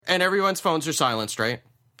And everyone's phones are silenced, right?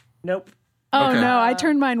 Nope. Oh, Okay. no, I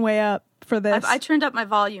turned mine way up for this. I turned up my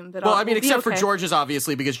volume, but Well, we'll except for okay. George's,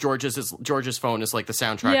 obviously, because George's phone is like the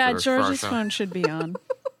soundtrack yeah, for our George's show. phone should be on.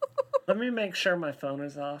 Let me make sure my phone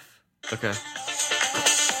is off. Okay.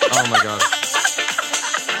 Oh, my God.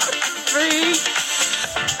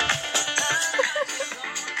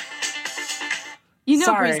 You know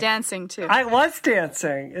Sorry. Bree's dancing, too. I was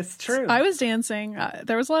dancing. It's true. I was dancing.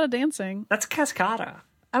 There was a lot of dancing. That's Cascada.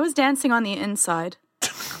 I was dancing on the inside.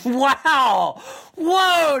 Wow.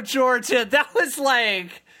 Whoa, Georgia. That was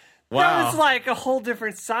like a whole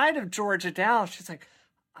different side of Georgia Dow. She's like,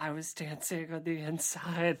 I was dancing on the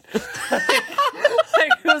inside.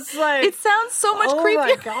 It was like, It sounds so much oh creepier.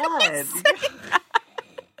 my God.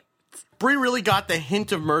 Bree really got the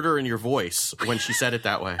hint of murder in your voice when she said it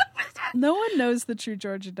that way. No one knows the true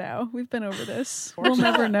Georgia Dow. We've been over this. We'll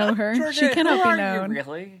never know her. Georgia, She cannot who be are known. You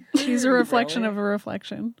really? She's a reflection of a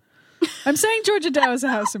reflection. I'm saying Georgia Dow is a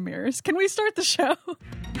house of mirrors. Can we start the show?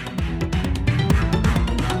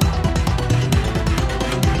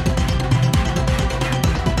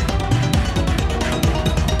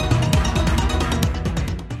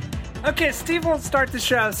 Okay, Steve won't start the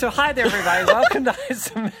show. So hi there, everybody. Welcome to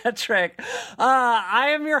Isometric. I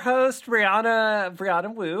am your host,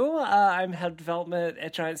 Brianna Wu. I'm head of development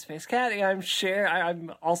at Giant Space Cat. And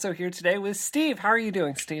I'm also here today with Steve. How are you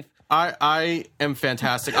doing, Steve? I am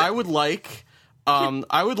fantastic. I would like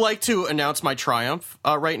to announce my triumph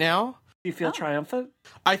right now. Do you feel triumphant?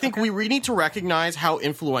 I think we really need to recognize how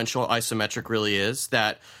influential Isometric really is,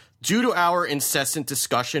 that due to our incessant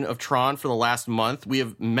discussion of Tron for the last month, we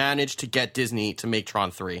have managed to get Disney to make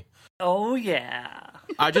Tron 3. Oh, yeah.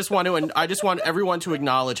 I just want everyone to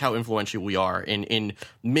acknowledge how influential we are in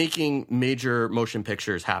making major motion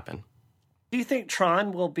pictures happen. Do you think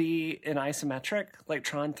Tron will be in isometric, like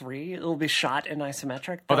Tron 3? It will be shot in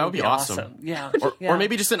isometric? That would be awesome. Yeah. Or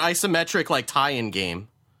maybe just an isometric like tie-in game.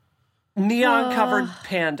 Neon-covered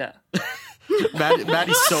panda.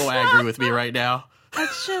 Maddie's so angry with me right now.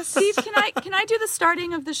 It's just, Steve, can I do the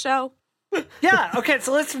starting of the show? Yeah, okay,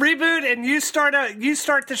 so let's reboot and you start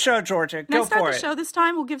the show, Georgia. Can Go I start for the it. show this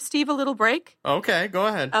time? We'll give Steve a little break. Okay, go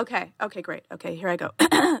ahead. Okay, great. Okay, here I go.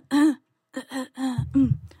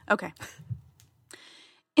 Okay.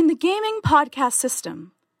 In the gaming podcast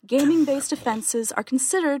system, gaming-based offenses are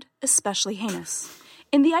considered especially heinous.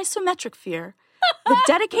 In the isometric sphere, the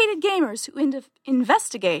dedicated gamers who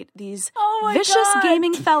investigate these vicious God.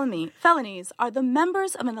 gaming felonies are the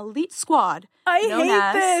members of an elite squad I known hate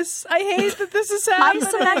as this. I hate that this is happening.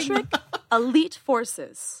 Isometric Elite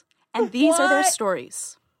Forces. And these are their What?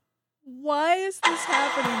 stories. Why is this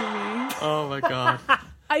happening to me? Oh my God.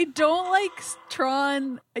 I don't like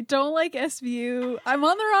Tron. I don't like SVU. I'm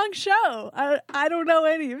on the wrong show. I don't know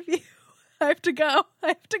any of you. I have to go.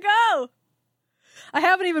 I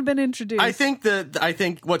haven't even been introduced. I think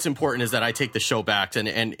what's important is that I take the show back and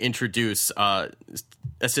introduce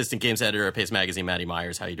assistant games editor at Pace Magazine, Maddie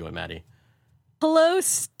Myers. How you doing, Maddie? Hello,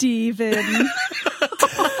 Steven.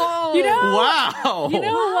 Wow. You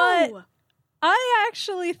know what? I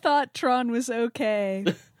actually thought Tron was okay,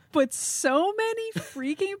 but so many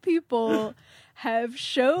freaking people have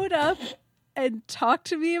showed up and talked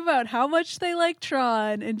to me about how much they like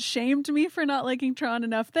Tron and shamed me for not liking Tron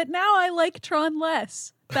enough that now I like Tron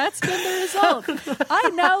less. That's been the result. I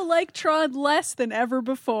now like Tron less than ever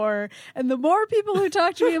before, and the more people who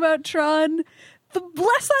talk to me about Tron, the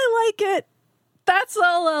less I like it. That's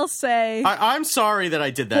all I'll say. I'm sorry that I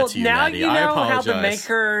did that to you, now Maddie. you know I how apologize. the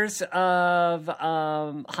makers of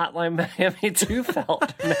Hotline Miami 2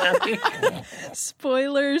 felt, Maddie.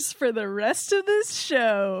 Spoilers for the rest of this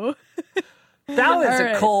show. That was All a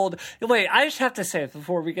right. cold. Wait, I just have to say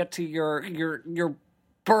before we get to your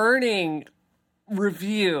burning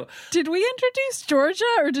review. Did we introduce Georgia,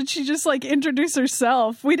 or did she just introduce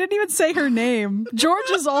herself? We didn't even say her name.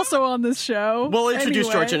 Georgia's also on this show. We'll introduce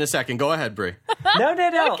Anyway. Georgia in a second. Go ahead, Brie. No.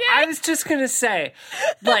 Okay. I was just gonna say,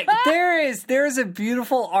 there's a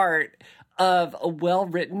beautiful art of a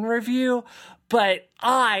well-written review, but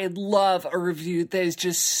I love a review that is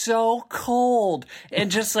just so cold and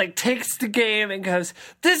just takes the game and goes,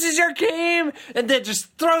 "This is your game," and then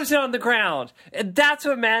just throws it on the ground. And that's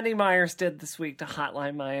what Maddie Myers did this week to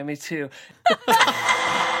Hotline Miami 2.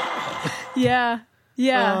 Yeah,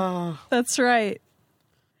 that's right.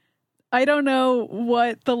 I don't know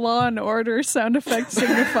what the Law and Order sound effect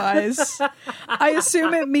signifies. I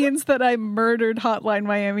assume it means that I murdered Hotline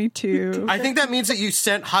Miami 2. I think that means that you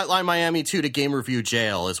sent Hotline Miami 2 to Game Review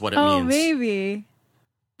Jail is what it Oh, means. maybe.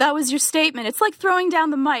 That was your statement. It's like throwing down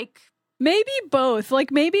the mic Maybe both.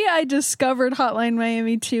 Like, maybe I discovered Hotline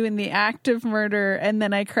Miami 2 in the act of murder, and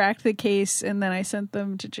then I cracked the case, and then I sent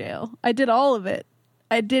them to jail. I did all of it.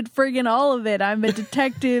 I did friggin' all of it. I'm a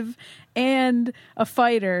detective and a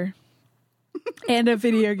fighter and a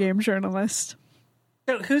video game journalist.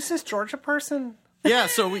 So who's this Georgia person? Yeah,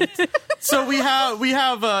 so we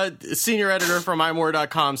have a senior editor from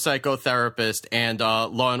imore.com, psychotherapist, and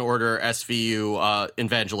Law and Order SVU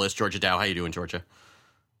evangelist, Georgia Dow. How you doing, Georgia?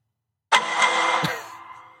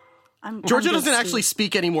 Georgia doesn't actually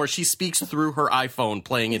speak anymore. She speaks through her iPhone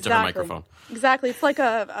playing into her microphone. Exactly. It's like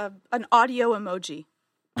an audio emoji.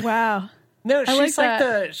 Wow. No, she's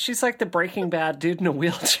like she's like the Breaking Bad dude in a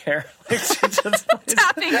wheelchair. Like she just plays,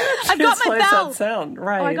 Tapping. I've got my bell. That sound,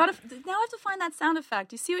 right? Oh, now I have to find that sound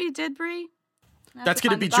effect. You see what you did, Bree? That's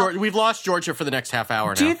going to be Georgia. We've lost Georgia for the next half hour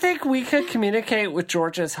now. Do you think we could communicate with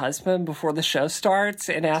Georgia's husband before the show starts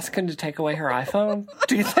and ask him to take away her iPhone?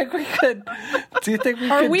 Do you think we could? Do you think we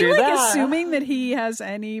Are could we do like that? assuming that he has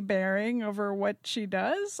any bearing over what she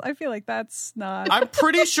does? I feel like that's not. I'm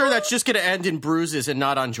pretty sure that's just going to end in bruises and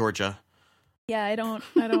not on Georgia. Yeah, I don't.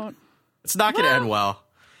 It's not going to end well.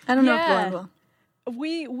 I don't know if Yeah. Lauren will.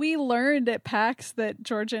 We learned at PAX that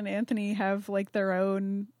Georgia and Anthony have like their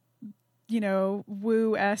own,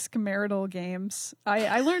 woo-esque marital games.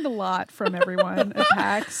 I learned a lot from everyone at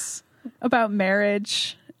PAX about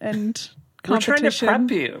marriage and competition. We're trying to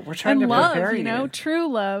prep you. We're trying and to love, prepare you. true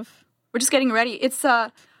love. We're just getting ready. It's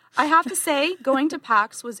I have to say, going to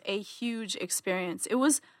PAX was a huge experience. It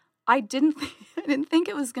was. I didn't think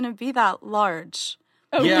it was going to be that large.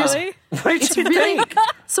 Oh, Yeah. really? What did It's you really. think?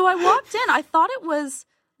 So I walked in. I thought it was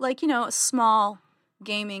like a small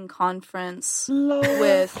gaming conference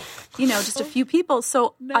with just a few people.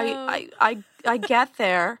 So No. I get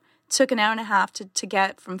there. Took an hour and a half to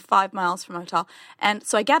get from 5 miles from my hotel, and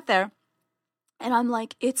so I get there, and I'm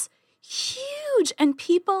like, it's huge, and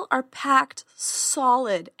people are packed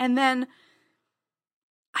solid, and then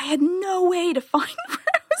I had no way to find where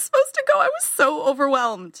I was supposed to go. I was so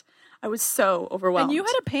overwhelmed. And you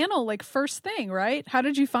had a panel like first thing, right? How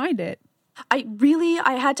did you find it? I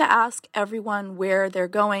had to ask everyone where they're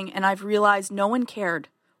going, and I've realized no one cared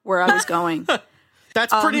where I was going.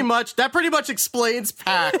 That's pretty much explains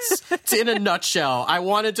PAX in a nutshell. I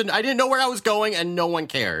didn't know where I was going, and no one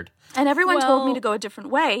cared. And everyone told me Well- to go a different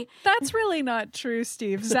way. That's really not true,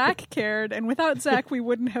 Steve. Zach cared, and without Zach, we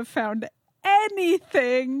wouldn't have found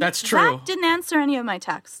anything. That's true. Zach didn't answer any of my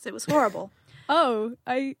texts. It was horrible. Oh,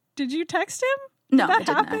 did you text him? No, Did that I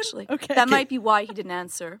didn't happen? actually. Okay. That might be why he didn't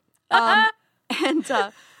answer. And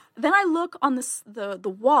then I look on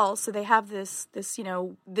the wall, so they have this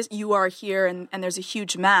you are here, and there's a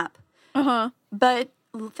huge map. But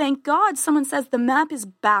thank God someone says the map is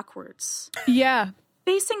backwards. Yeah.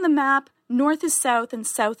 Facing the map, north is south and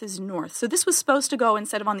south is north. So this was supposed to go,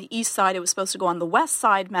 instead of on the east side, it was supposed to go on the west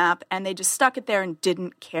side map, and they just stuck it there and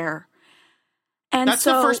didn't care. And That's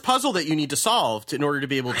the first puzzle that you need to solve in order to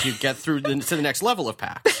be able to get through to the next level of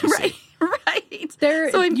PAX. right.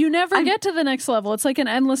 You never get to the next level. It's like an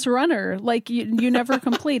endless runner. Like you never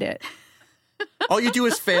complete it. All you do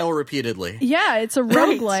is fail repeatedly. Yeah, it's a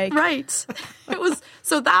roguelike. Right.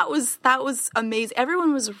 That was amazing.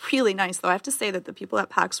 Everyone was really nice, though. I have to say that the people at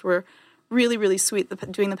PAX were really, really sweet.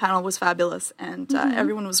 Doing the panel was fabulous, and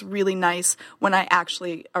everyone was really nice when I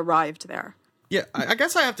actually arrived there. Yeah, I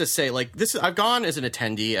guess I have to say, like, I've gone as an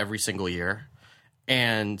attendee every single year,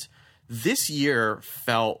 and this year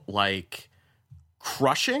felt like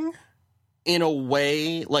crushing in a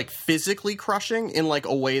way, like physically crushing in like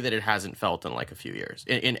a way that it hasn't felt in like a few years,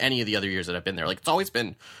 in any of the other years that I've been there. Like, it's always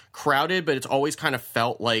been crowded, but it's always kind of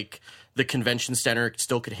felt like the convention center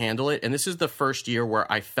still could handle it. And this is the first year where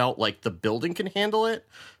I felt like the building can handle it,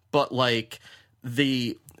 but like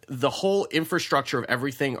the whole infrastructure of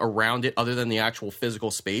everything around it, other than the actual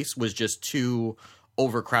physical space, was just too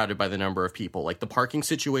overcrowded by the number of people. Like, the parking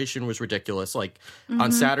situation was ridiculous. Like,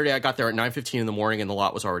 on Saturday, I got there at 9:15 in the morning and the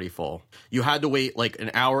lot was already full. You had to wait like an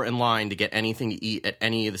hour in line to get anything to eat at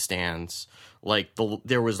any of the stands. Like,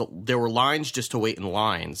 there were lines just to wait in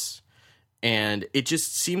lines. And it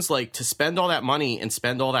just seems like to spend all that money and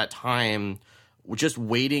spend all that time just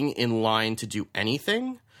waiting in line to do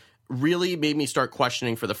anything really made me start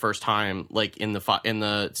questioning for the first time, like in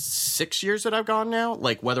the 6 years that I've gone now,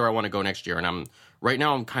 like whether I want to go next year. And right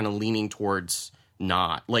now I'm kind of leaning towards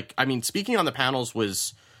not. Like, I mean, speaking on the panels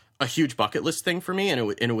was a huge bucket list thing for me, and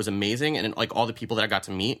it was amazing. And like all the people that I got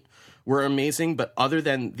to meet were amazing. But other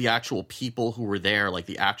than the actual people who were there, like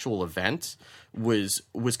the actual event was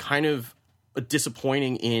kind of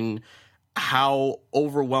disappointing in how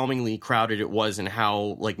overwhelmingly crowded it was and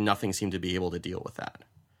how like nothing seemed to be able to deal with that.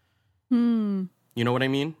 You know what I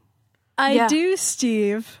mean? I do,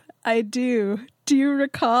 Steve. I do. Do you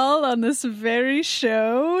recall on this very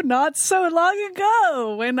show, not so long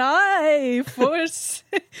ago, when I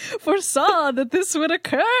foresaw that this would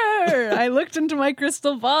occur? I looked into my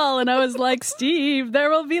crystal ball and I was like, Steve, there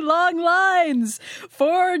will be long lines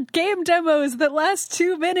for game demos that last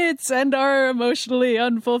 2 minutes and are emotionally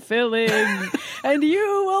unfulfilling. And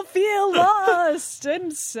you will feel lost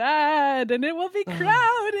and sad and it will be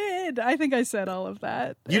crowded. I think I said all of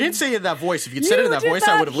that. You didn't say it in that voice. If you'd said it in that voice,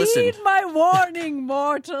 I would have listened. You did not heed my warning,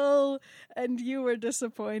 mortal, and you were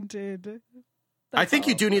disappointed. I think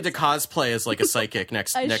you do need to cosplay as like a psychic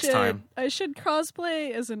next time. I should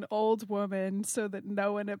cosplay as an old woman so that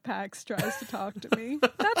no one at PAX tries to talk to me.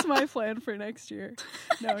 That's my plan for next year.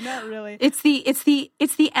 No, not really. It's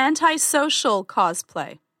the antisocial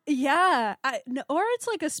cosplay. Yeah, or it's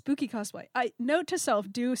like a spooky cosplay. Note to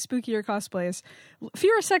self: do spookier cosplays,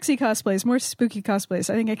 fewer sexy cosplays, more spooky cosplays.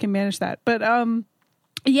 I think I can manage that. But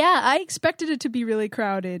yeah, I expected it to be really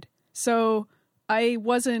crowded, so I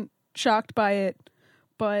wasn't shocked by it.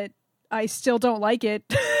 But I still don't like it.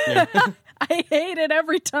 Yeah. I hate it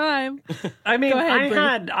every time. I mean,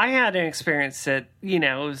 I had an experience that,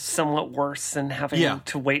 was somewhat worse than having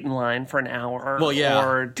to wait in line for an hour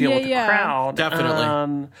or deal with the crowd.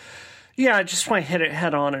 Definitely. I just want to hit it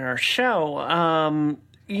head on in our show.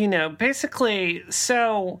 Basically,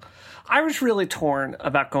 so I was really torn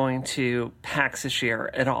about going to PAX this year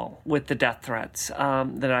at all with the death threats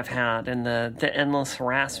that I've had and the endless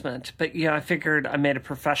harassment. But, I figured I made a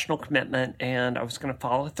professional commitment and I was going to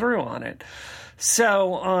follow through on it.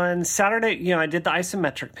 So on Saturday, I did the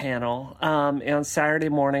isometric panel. And on Saturday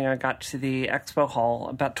morning, I got to the expo hall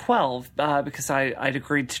about 12 because I'd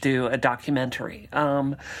agreed to do a documentary.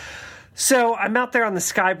 So I'm out there on the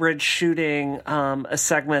Sky Bridge shooting a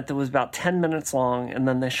segment that was about 10 minutes long, and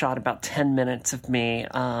then they shot about 10 minutes of me,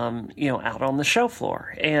 out on the show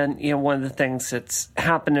floor. And, one of the things that's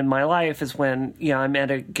happened in my life is when, I'm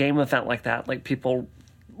at a game event like that, like people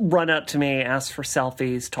run up to me, ask for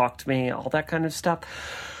selfies, talk to me, all that kind of stuff.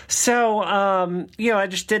 So, I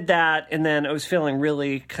just did that, and then I was feeling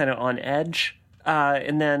really kind of on edge.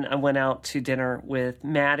 And then I went out to dinner with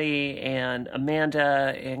Maddie and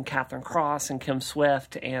Amanda and Catherine Cross and Kim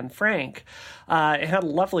Swift and Frank. I had a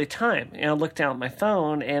lovely time. And I looked down at my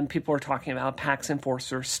phone and people were talking about PAX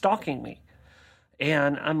enforcers stalking me.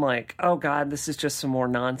 And I'm like, oh, God, this is just some more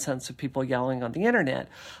nonsense of people yelling on the internet.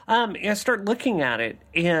 And I start looking at it,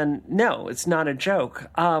 and no, it's not a joke.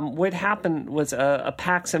 What happened was a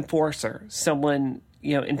PAX enforcer, someone,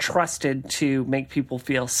 entrusted to make people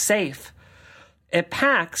feel safe at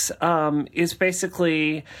PAX, is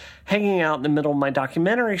basically hanging out in the middle of my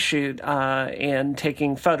documentary shoot and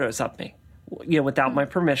taking photos of me, without my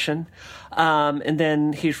permission. And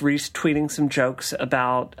then he's retweeting some jokes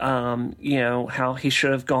about, how he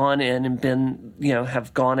should have gone in and been,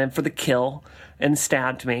 have gone in for the kill and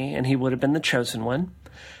stabbed me, and he would have been the chosen one.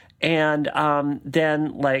 And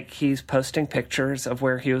then, he's posting pictures of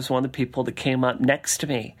where he was one of the people that came up next to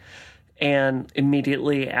me. And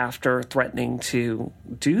immediately after threatening to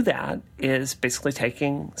do that is basically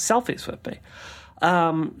taking selfies with me.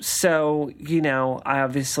 So, I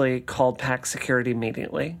obviously called PAX security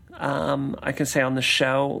immediately. I can say on the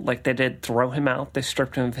show, they did throw him out. They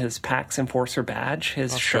stripped him of his PAX enforcer badge,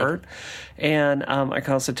 his shirt. And I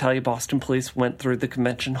can also tell you Boston police went through the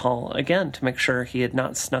convention hall again to make sure he had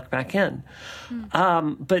not snuck back in.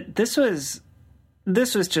 But this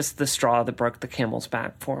was just the straw that broke the camel's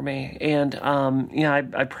back for me. And,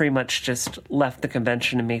 I pretty much just left the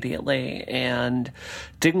convention immediately and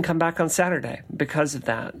didn't come back on Saturday because of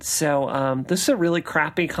that. So this is a really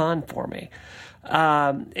crappy con for me.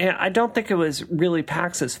 And I don't think it was really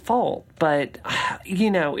PAX's fault, but,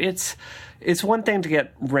 it's one thing to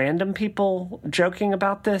get random people joking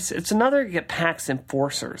about this. It's another to get PAX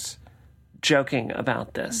enforcers joking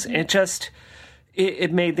about this. Mm-hmm.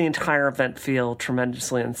 It made the entire event feel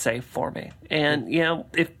tremendously unsafe for me. And,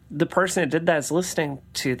 if the person that did that is listening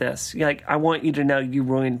to this, I want you to know you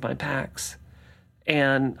ruined my PAX.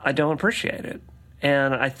 And I don't appreciate it.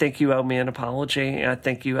 And I think you owe me an apology. And I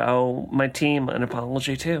think you owe my team an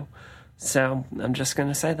apology, too. So I'm just going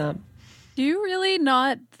to say that. Do you really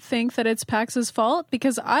not think that it's PAX's fault?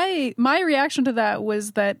 Because my reaction to that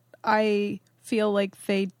was that I feel like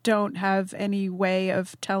they don't have any way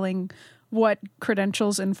of telling what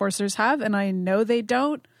credentials enforcers have, and I know they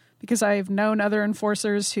don't because I've known other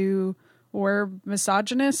enforcers who were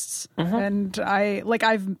misogynists, and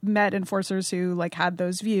I've met enforcers who like had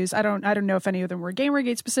those views. I don't know if any of them were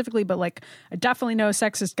Gamergate specifically, but like I definitely know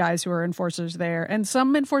sexist guys who are enforcers there, and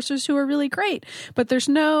some enforcers who are really great. But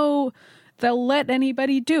they'll let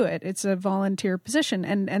anybody do it. It's a volunteer position,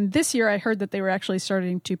 and this year I heard that they were actually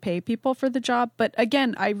starting to pay people for the job. But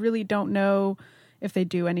again, I really don't know if they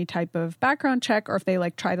do any type of background check, or if they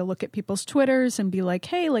like try to look at people's Twitters and be like,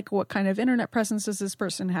 hey, like what kind of internet presence does this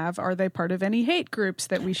person have? Are they part of any hate groups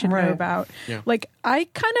that we should know about? Yeah. Like, I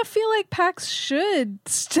kind of feel like PAX should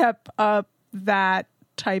step up that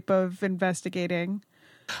type of investigating.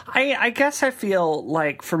 I guess I feel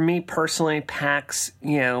like for me personally, PAX,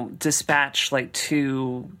 dispatched like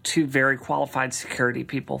two very qualified security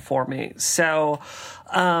people for me. So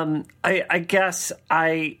I guess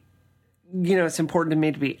it's important to me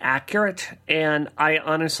to be accurate, and I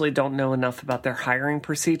honestly don't know enough about their hiring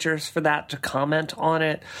procedures for that to comment on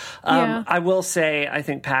it. I will say I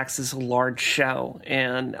think PAX is a large show,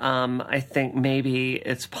 and I think maybe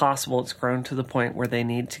it's possible it's grown to the point where they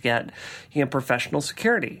need to get professional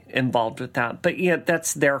security involved with that. But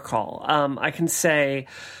that's their call. I can say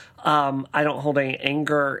I don't hold any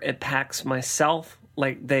anger at PAX myself.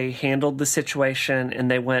 Like, they handled the situation and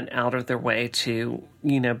they went out of their way to,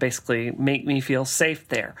 basically make me feel safe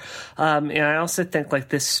there. And I also think like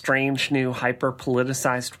this strange new hyper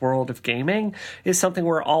politicized world of gaming is something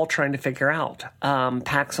we're all trying to figure out.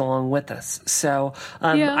 PAX along with us. So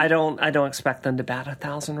I don't expect them to bat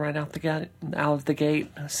 1,000 right out of the gate.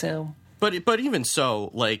 So. But even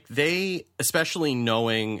so, like, they, especially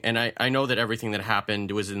knowing, and I know that everything that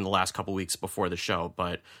happened was in the last couple weeks before the show,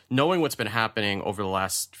 but knowing what's been happening over the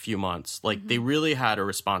last few months, like, they really had a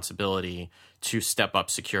responsibility to step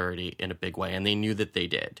up security in a big way, and they knew that they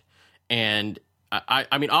did. And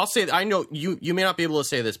I mean, I'll say, I know you may not be able to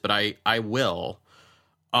say this, but I will.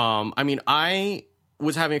 I mean, I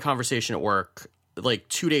was having a conversation at work like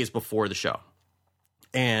 2 days before the show,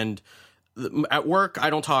 and at work, I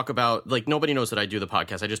don't talk about, like, nobody knows that I do the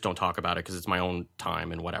podcast. I just don't talk about it because it's my own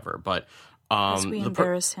time and whatever. But we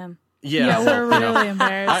embarrass him. Yeah, we're really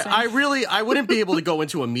embarrassing. I wouldn't be able to go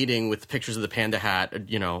into a meeting with pictures of the panda hat,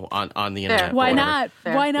 on the internet. Why not?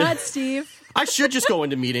 Fair. Why not, Steve? I should just go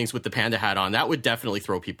into meetings with the panda hat on. That would definitely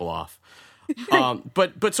throw people off.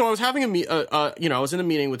 But so I was having I was in a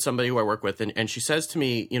meeting with somebody who I work with, and she says to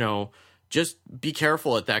me, just be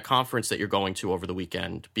careful at that conference that you're going to over the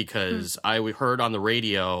weekend, because I heard on the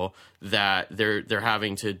radio that they're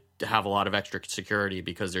having to have a lot of extra security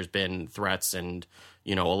because there's been threats and,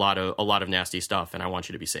 a lot of nasty stuff, and I want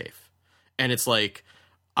you to be safe. And it's like,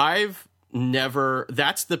 that's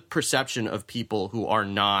the perception of people who are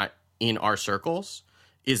not in our circles,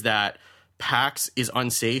 is that PAX is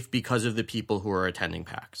unsafe because of the people who are attending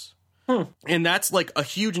PAX. And that's like a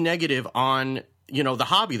huge negative on the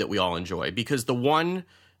hobby that we all enjoy, because the one,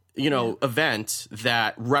 event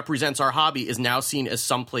that represents our hobby is now seen as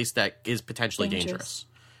someplace that is potentially dangerous.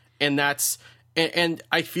 And and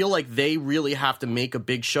I feel like they really have to make a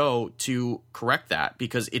big show to correct that,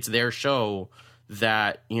 because it's their show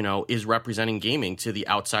that, is representing gaming to the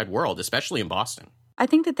outside world, especially in Boston. I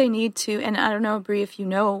think that they need to, and I don't know, Bree, if you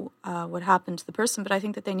know what happened to the person, but I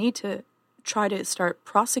think that they need to try to start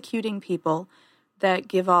prosecuting people that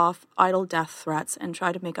give off idle death threats and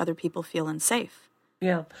try to make other people feel unsafe.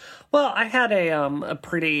 Yeah. Well, I had a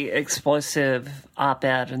pretty explosive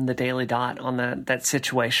op-ed in the Daily Dot on that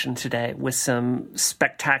situation today with some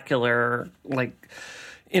spectacular,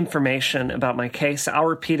 information about my case. I'll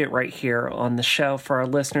repeat it right here on the show for our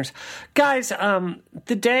listeners. Guys,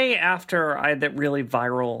 the day after I had that really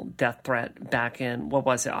viral death threat back in, what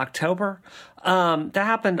was it, October? That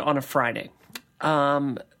happened on a Friday.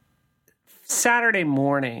 Saturday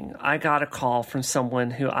morning, I got a call from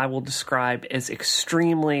someone who I will describe as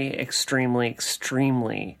extremely, extremely,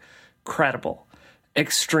 extremely credible.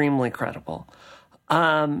 Extremely credible.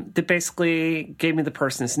 That basically gave me the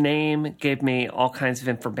person's name, gave me all kinds of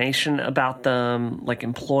information about them, like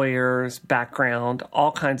employers, background,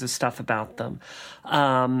 all kinds of stuff about them,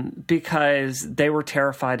 because they were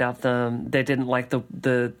terrified of them. They didn't like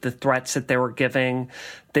the threats that they were giving.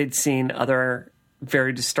 They'd seen other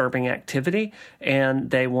very disturbing activity,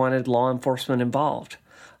 and they wanted law enforcement involved.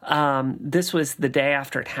 This was the day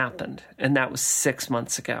after it happened, and that was 6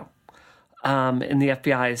 months ago. And the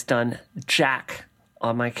FBI has done jack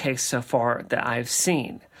on my case so far that I've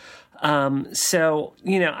seen. So,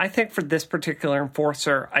 I think for this particular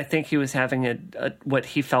enforcer, I think he was having what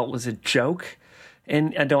he felt was a joke,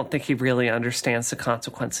 and I don't think he really understands the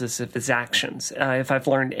consequences of his actions. If I've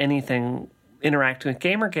learned anything interacting with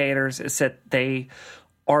Gamergaters, is that they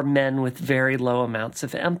are men with very low amounts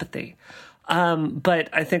of empathy. But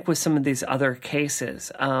I think with some of these other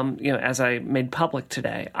cases, as I made public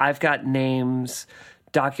today, I've got names,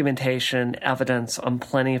 documentation, evidence on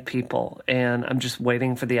plenty of people, and I'm just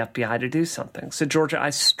waiting for the FBI to do something. So, Georgia, I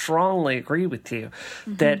strongly agree with you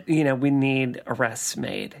that, we need arrests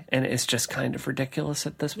made, and it's just kind of ridiculous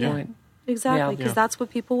at this point. Exactly, because that's what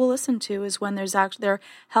people will listen to is when they're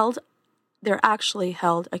actually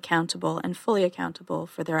held accountable and fully accountable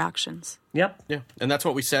for their actions. Yep. Yeah, and that's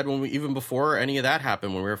what we said even before any of that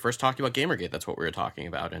happened, when we were first talking about Gamergate. That's what we were talking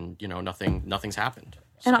about, and nothing's happened.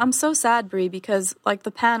 So. And I'm so sad, Bree, because like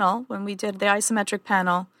the panel, when we did the isometric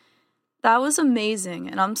panel, that was amazing,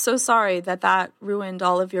 and I'm so sorry that ruined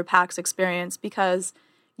all of your PAX experience, because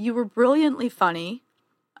you were brilliantly funny,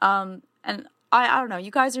 and I don't know,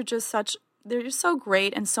 you guys are they're just so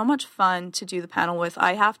great and so much fun to do the panel with.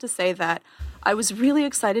 I have to say that I was really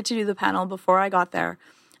excited to do the panel before I got there.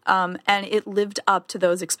 And it lived up to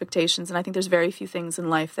those expectations. And I think there's very few things in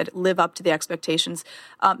life that live up to the expectations.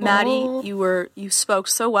 Maddie, you spoke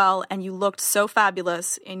so well and you looked so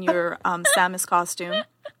fabulous in your Samus costume.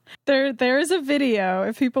 There is a video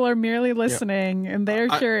if people are merely listening and they're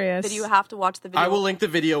curious. But you have to watch the video. I will link the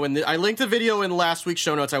video I linked the video in last week's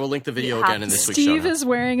show notes. I will link the video again in this week's show notes. Steve is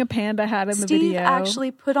wearing a panda hat in the video. Steve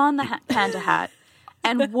actually put on the panda hat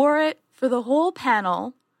and wore it for the whole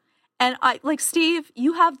panel. And Steve,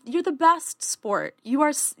 you're the best sport. You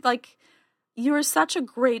are such a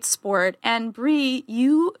great sport. And Bree,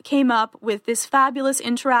 you came up with this fabulous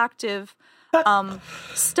interactive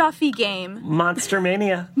stuffy game, Monster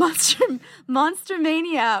Mania,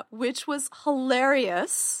 which was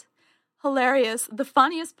hilarious. The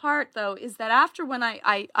funniest part, though, is that after when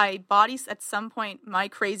I at some point, my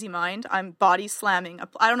crazy mind, I'm body slamming.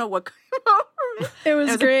 I don't know what came over me. It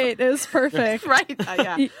was great. It was perfect. Right?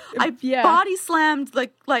 I body slammed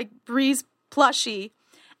like Bree's plushie,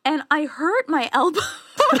 and I hurt my elbow.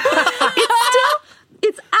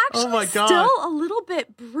 It's actually still a little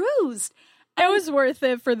bit bruised. It was worth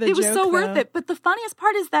it for the joke. It was so worth it. But the funniest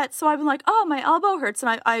part is that, so I've been like, oh, my elbow hurts.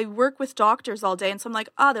 And I work with doctors all day. And so I'm like,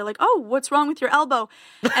 they're like, oh, what's wrong with your elbow?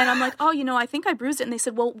 And I'm like, oh, I think I bruised it. And they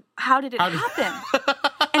said, well, how did it happen?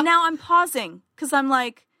 And now I'm pausing because I'm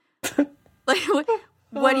like, what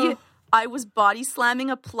do you, I was body slamming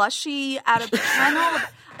a plushie at a panel.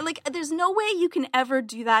 Like, there's no way you can ever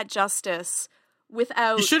do that justice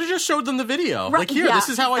without. You should have just showed them the video. Right, this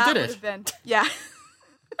is how I did it. Yeah.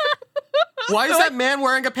 Why is that man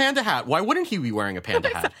wearing a panda hat? Why wouldn't he be wearing a panda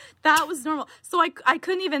hat? That was normal. So I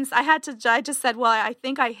couldn't even, I just said, well, I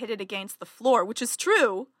think I hit it against the floor, which is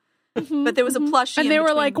true. But there was a plushie. And they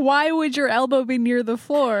were like, why would your elbow be near the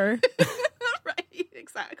floor? Right,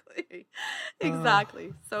 exactly.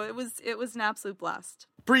 So it was an absolute blast.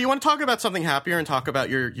 Bree, you want to talk about something happier and talk about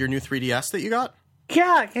your new 3DS that you got?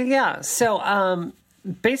 Yeah. So,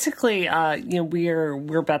 basically,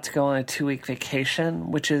 we're about to go on a 2-week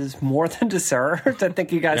vacation, which is more than deserved. I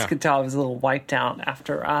think you guys could tell I was a little wiped out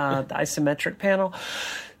after the isometric panel.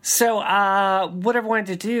 So what I wanted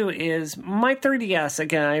to do is my 3DS,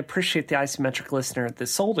 again, I appreciate the isometric listener that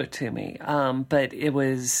sold it to me, but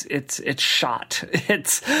it's shot.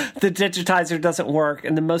 The digitizer doesn't work,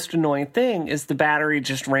 and the most annoying thing is the battery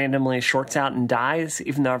just randomly shorts out and dies,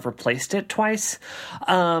 even though I've replaced it twice.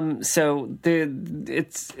 So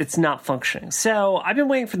it's not functioning. So I've been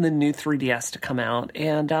waiting for the new 3DS to come out,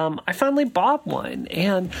 and I finally bought one,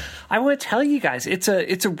 and I want to tell you guys, it's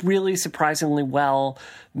a really surprisingly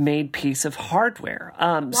well-made piece of hardware.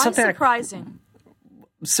 Why surprising?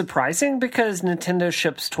 Surprising because Nintendo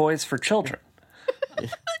ships toys for children. I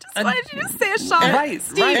just wanted you to say a shot. Right,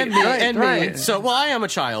 Steve. right. Me. So, I am a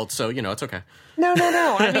child, so it's okay. No.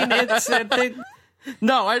 I mean, it's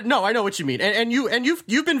No, I know what you mean, and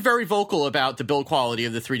you've been very vocal about the build quality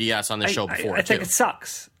of the 3DS on this show before. I think it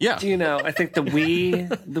sucks. Yeah, I think the Wii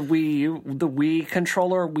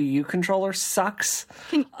controller sucks.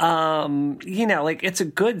 It's a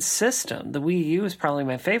good system. The Wii U is probably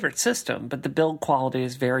my favorite system, but the build quality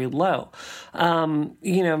is very low. For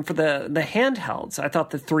the handhelds, I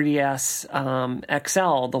thought the 3DS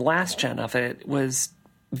XL, the last gen of it, was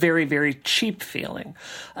very, very cheap feeling.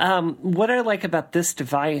 What I like about this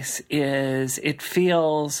device is it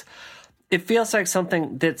feels like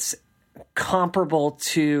something that's comparable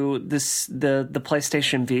to the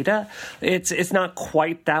PlayStation Vita. It's not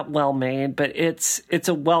quite that well made, but it's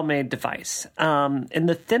a well made device. And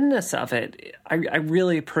the thinness of it, I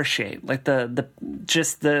really appreciate. Like the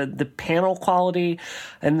panel quality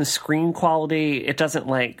and the screen quality. It doesn't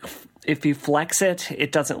if you flex it,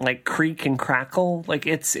 it doesn't creak and crackle.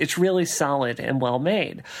 It's really solid and well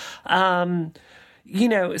made.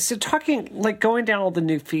 So talking, like going down all the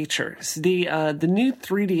new features, the new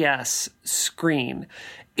 3DS screen,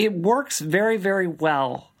 it works very, very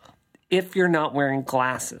well if you're not wearing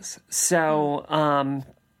glasses. So,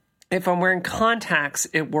 if I'm wearing contacts,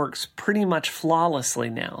 it works pretty much flawlessly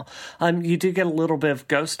now. You do get a little bit of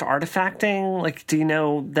ghost artifacting. Like, do you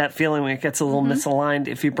know that feeling when it gets a little misaligned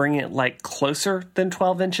if you bring it, like, closer than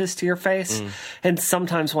 12 inches to your face? And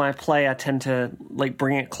sometimes when I play, I tend to, like,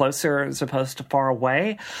 bring it closer as opposed to far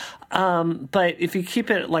away. But if you keep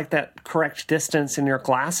it like that correct distance and your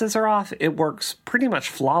glasses are off, it works pretty much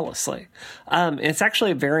flawlessly. It's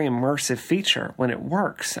actually a very immersive feature when it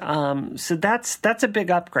works. So that's a big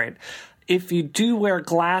upgrade. If you do wear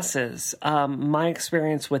glasses, my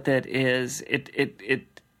experience with it is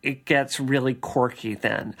it gets really quirky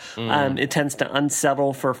then. It tends to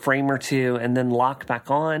unsettle for a frame or two and then lock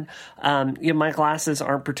back on. My glasses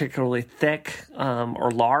aren't particularly thick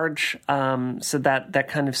or large, so that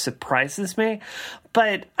kind of surprises me.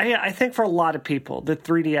 But I think for a lot of people, the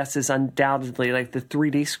 3DS is undoubtedly, like the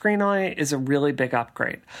 3D screen on it is a really big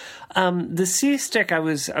upgrade. The C-Stick I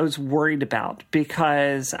was worried about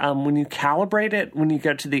because when you calibrate it, when you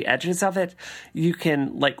go to the edges of it, you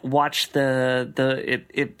can like watch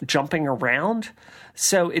it jumping around.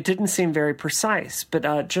 So it didn't seem very precise.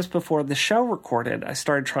 But just before the show recorded, I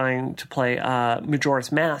started trying to play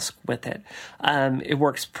Majora's Mask with it. It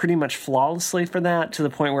works pretty much flawlessly for that, to the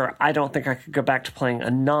point where I don't think I could go back to playing a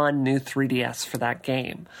non-new 3DS for that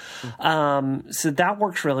game. So that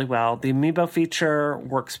works really well. The Amiibo feature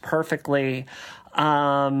works perfectly.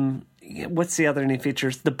 What's the other new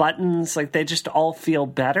features? The buttons, like they just all feel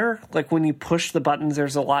better. Like when you push the buttons,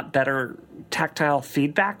 there's a lot better tactile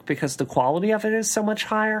feedback because the quality of it is so much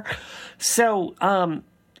higher. So,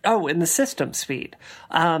 and the system speed.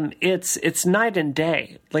 It's night and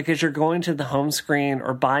day. Like as you're going to the home screen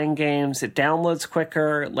or buying games, it downloads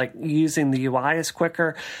quicker, like using the UI is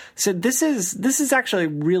quicker. So this is actually a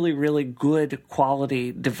really, really good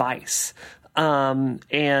quality device. And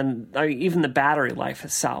even the battery life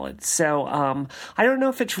is solid. So I don't know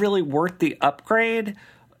if it's really worth the upgrade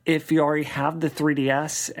if you already have the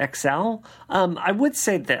 3DS XL. I would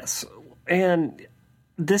say this, and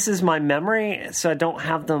this is my memory, so I don't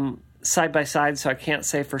have them side by side, so I can't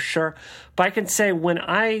say for sure. But I can say when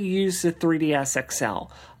I use the 3DS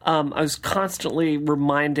XL, I was constantly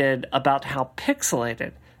reminded about how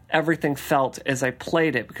pixelated everything felt as I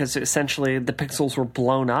played it, because essentially the pixels were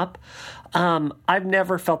blown up. I've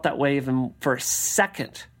never felt that way even for a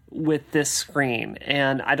second with this screen,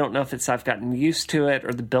 and I don't know if it's I've gotten used to it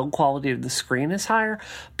or the build quality of the screen is higher,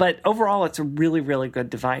 but overall it's a really, really good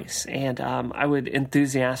device, and I would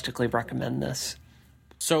enthusiastically recommend this.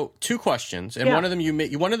 So 2 questions, and one of them you'll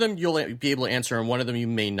be able to answer, and one of them you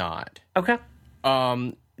may not. Okay.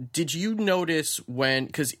 Did you notice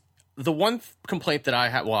because the one complaint that I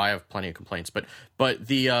have, well, I have plenty of complaints, but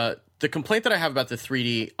the complaint that I have about the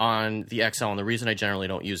 3D on the XL, and the reason I generally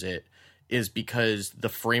don't use it, is because the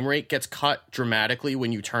frame rate gets cut dramatically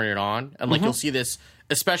when you turn it on. And like you'll see this,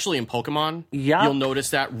 especially in Pokemon. Yep. You'll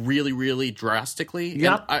notice that really, really drastically.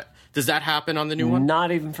 Yep. Does that happen on the new one?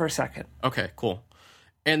 Not even for a second. Okay, cool.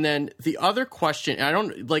 And then the other question, and I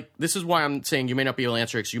don't, like, this is why I'm saying you may not be able to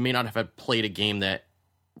answer it, because you may not have played a game that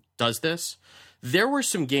does this. There were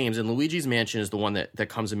some games, and Luigi's Mansion is the one that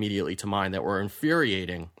comes immediately to mind, that were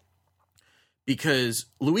infuriating. Because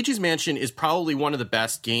Luigi's Mansion is probably one of the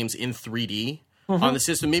best games in 3D on the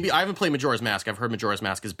system. Maybe I haven't played Majora's Mask. I've heard Majora's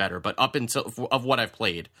Mask is better, but up until of what I've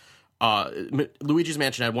played, Luigi's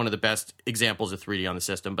Mansion had one of the best examples of 3D on the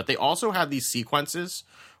system. But they also had these sequences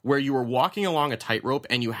where you were walking along a tightrope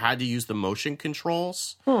and you had to use the motion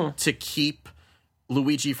controls to keep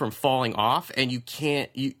Luigi from falling off, and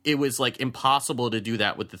it was like impossible to do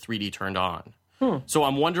that with the 3D turned on. So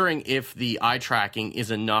I'm wondering if the eye tracking is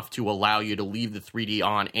enough to allow you to leave the 3D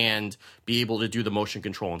on and be able to do the motion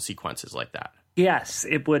control in sequences like that. Yes,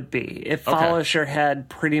 it would be. It follows your head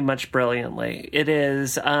pretty much brilliantly. It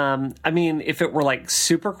is, if it were like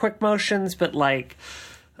super quick motions, but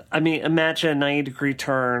imagine a 90-degree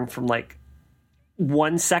turn from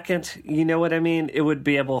 1 second, you know what I mean? It would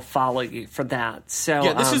be able to follow you for that. So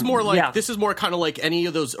yeah, this is more kind of like any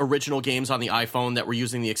of those original games on the iPhone that were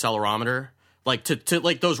using the accelerometer. Like to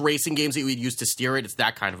like those racing games that we'd use to steer it, it's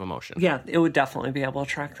that kind of emotion. Yeah, it would definitely be able to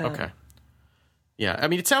track that. Okay. Yeah, I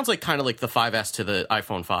mean, it sounds like kind of like the 5S to the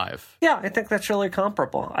iPhone 5. Yeah, I think that's really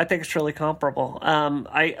comparable. I think it's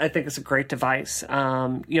a great device.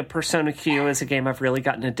 Persona Q is a game I've really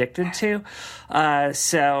gotten addicted to,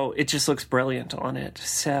 so it just looks brilliant on it.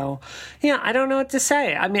 So, yeah, I don't know what to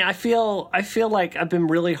say. I mean, I feel like I've been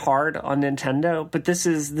really hard on Nintendo, but this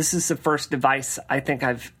is the first device I think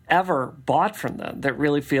I've ever bought from them that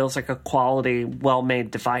really feels like a quality,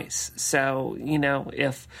 well-made device. So,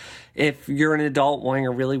 if you're an adult wanting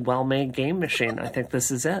a really well-made game machine, I think this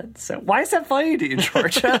is it. So why is that funny to you,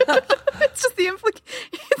 Georgia? It's just the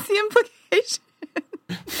implication.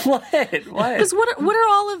 What? Because what are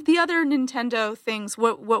all of the other Nintendo things?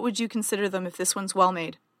 What would you consider them if this one's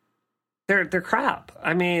well-made? They're crap.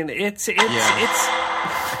 I mean, it's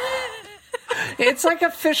like a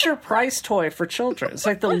Fisher-Price toy for children. It's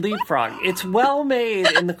like the Leapfrog. It's well made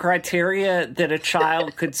in the criteria that a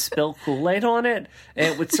child could spill Kool-Aid on it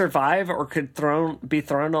and it would survive, or could be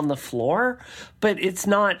thrown on the floor. But it's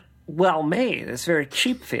not well made. It's very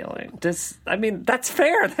cheap feeling. That's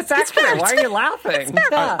fair. That's accurate. Why are you laughing?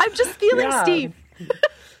 Yeah. I'm just feeling Steve.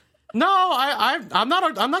 No, I'm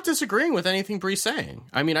not disagreeing with anything Bree's saying.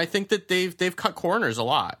 I mean, I think that they've cut corners a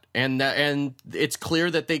lot, and it's clear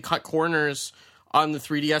that they cut corners on the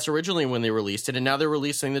 3DS originally when they released it, and now they're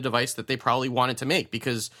releasing the device that they probably wanted to make,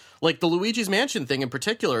 because like the Luigi's Mansion thing in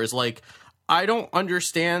particular is like, I don't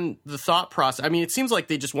understand the thought process. I mean, it seems like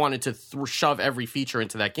they just wanted to shove every feature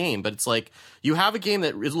into that game, but it's like you have a game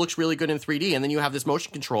that looks really good in 3D, and then you have this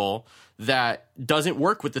motion control that doesn't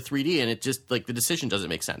work with the 3D, and it just, like, the decision doesn't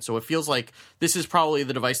make sense. So it feels like this is probably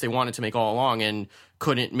the device they wanted to make all along and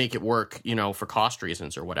couldn't make it work, for cost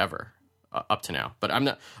reasons or whatever up to now. But I'm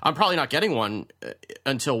probably not getting one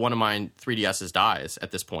until one of my 3DSs dies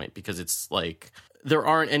at this point, because it's like there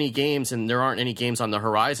aren't any games on the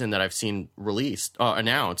horizon that I've seen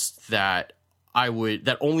announced that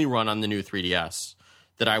that only run on the new 3DS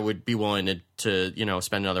that I would be willing to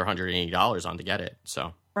spend another $180 on to get it.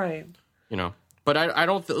 So right, but I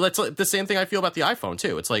don't. That's the same thing I feel about the iPhone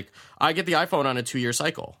too. It's like I get the iPhone on a 2-year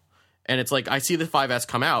cycle, and it's like I see the 5S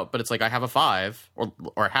come out, but it's like I have a 5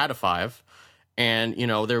 or had a 5, and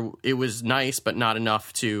it was nice, but not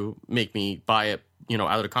enough to make me buy it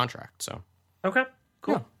out of the contract. So. Okay,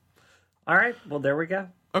 cool. Yeah. All right, well, there we go.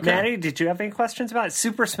 Okay. Maddie, did you have any questions about it?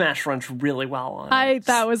 Super Smash runs really well on it.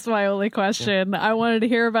 That was my only question. I wanted to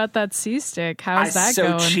hear about that C-Stick. How's that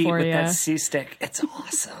going so cheap for with you? that C-Stick. It's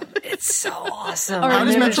awesome. It's so awesome. How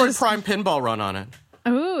does maybe Metroid Prime Pinball run on it?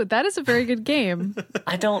 Ooh, that is a very good game.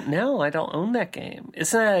 I don't know. I don't own that game.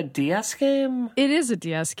 Isn't that a DS game? It is a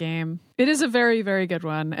DS game. It is a very, very good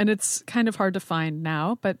one, and it's kind of hard to find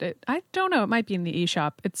now, but I don't know. It might be in the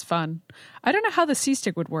eShop. It's fun. I don't know how the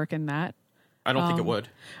C-Stick would work in that. I don't think it would.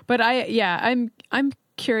 But I'm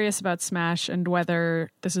curious about Smash and whether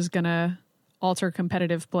this is going to alter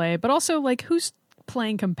competitive play, but also like who's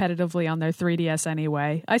playing competitively on their 3DS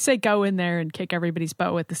anyway. I say go in there and kick everybody's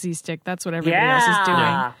butt with the C-Stick. That's what everybody else is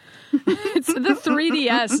doing. It's the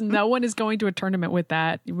 3DS. No one is going to a tournament with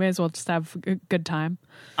that. You may as well just have a good time.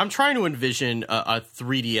 I'm trying to envision a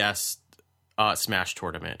 3DS Smash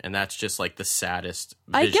tournament, and that's just like the saddest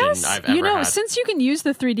vision I've ever had. Since you can use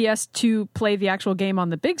the 3DS to play the actual game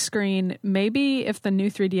on the big screen, maybe if the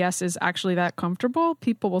new 3DS is actually that comfortable,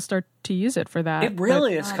 people will start to use it for that. It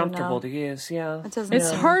really is comfortable to use, yeah.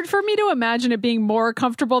 It's hard for me to imagine it being more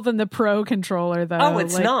comfortable than the Pro controller, though. Oh,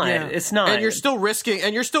 it's not. Yeah. It's not. And you're still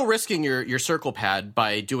risking your circle pad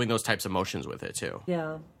by doing those types of motions with it too.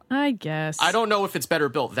 Yeah. I guess. I don't know if it's better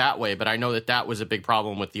built that way, but I know that was a big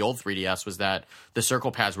problem with the old 3DS, was that the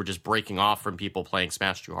circle pads were just breaking off from people playing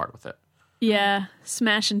Smash too hard with it. Yeah,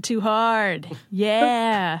 smashing too hard.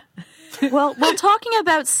 Yeah. Well, talking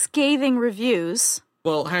about scathing reviews.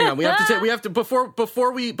 Well, hang on. We have to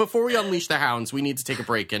before we unleash the hounds, we need to take a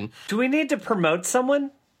break. And do we need to promote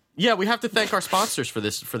someone? Yeah, we have to thank our sponsors for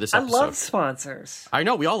this episode. I love sponsors. I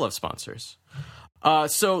know, we all love sponsors.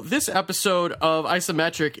 So this episode of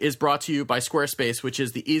Isometric is brought to you by Squarespace, which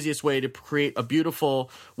is the easiest way to create a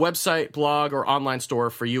beautiful website, blog, or online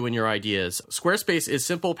store for you and your ideas. Squarespace is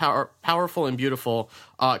simple, powerful, and beautiful.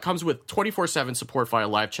 It comes with 24/7 support via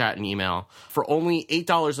live chat and email for only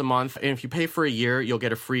 $8 a month. And if you pay for a year, you'll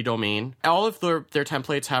get a free domain. All of their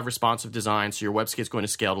templates have responsive design, so your website is going to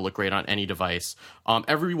scale to look great on any device.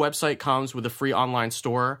 Every website comes with a free online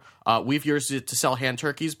store. We've used it to sell hand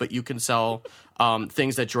turkeys, but you can sell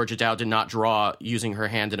things that Georgia Dow did not draw using her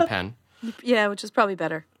hand and a pen. Yeah, which is probably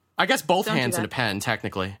better. I guess both hands and a pen,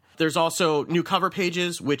 technically. There's also new cover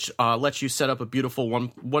pages, which lets you set up a beautiful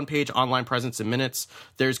one-page online presence in minutes.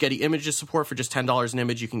 There's Getty Images support for just $10 an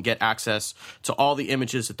image. You can get access to all the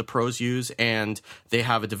images that the pros use, and they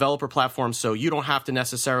have a developer platform, so you don't have to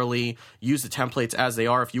necessarily use the templates as they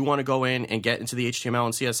are. If you want to go in and get into the HTML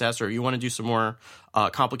and CSS, or you want to do some more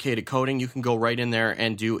complicated coding, you can go right in there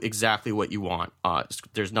and do exactly what you want.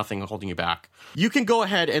 There's nothing holding you back. You can go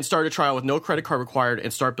ahead and start a trial with no credit card required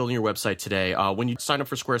and start building your website today. When you sign up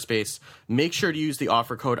for Squarespace, make sure to use the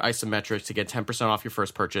offer code Isometric to get 10% off your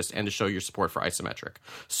first purchase and to show your support for Isometric.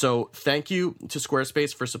 So thank you to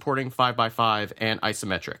Squarespace for supporting 5x5 and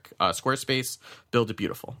Isometric. Squarespace, build it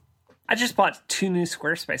beautiful. I just bought 2 new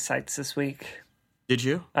Squarespace sites this week. Did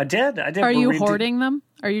you? I did. Are you hoarding them?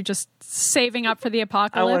 Are you just saving up for the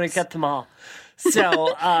apocalypse? I want to get them all. So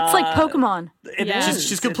it's like Pokemon. It is.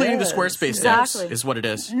 She's completing the Squarespace Exactly. is what it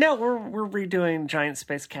is. No, we're redoing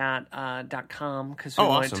GiantSpaceCat.com because we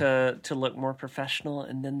want to look more professional.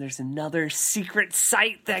 And then there's another secret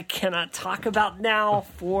site that I cannot talk about now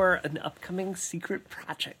for an upcoming secret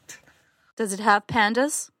project. Does it have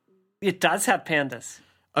pandas? It does have pandas.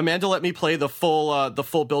 Amanda let me play the full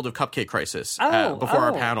build of Cupcake Crisis before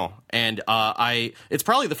our panel, and it's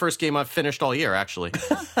probably the first game I've finished all year, actually.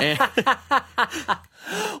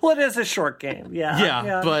 Well, it is a short game,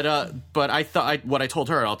 yeah. But I thought what I told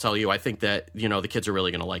her, I'll tell you. I think that the kids are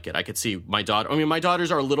really going to like it. I could see my daughter. I mean, my daughters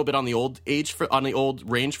are a little bit on the old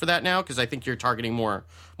range for that now, because I think you're targeting more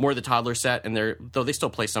the toddler set, and though they still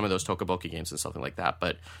play some of those Tokaboki games and something like that.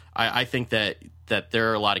 But I think that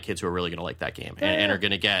there are a lot of kids who are really going to like that game and are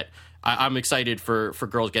going to get. I'm excited for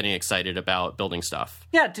girls getting excited about building stuff.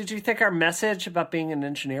 Yeah, did you think our message about being an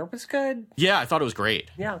engineer was good? Yeah, I thought it was great.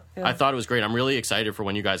 Yeah. I thought it was great. I'm really excited for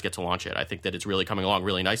when you guys get to launch it. I think that it's really coming along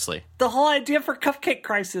really nicely. The whole idea for Cupcake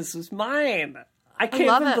Crisis was mine. I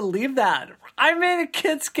can't even believe that. I made a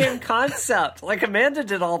kids game concept. Like, Amanda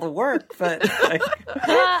did all the work, but...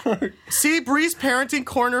 See, Bree's parenting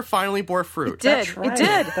corner finally bore fruit. It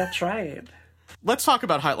did. That's right. Let's talk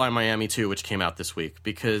about Hotline Miami 2, which came out this week,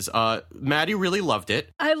 because Maddie really loved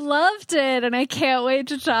it. I loved it, and I can't wait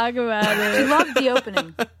to talk about I it. loved the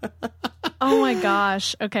opening. Oh my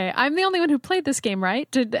gosh. Okay, I'm the only one who played this game, right?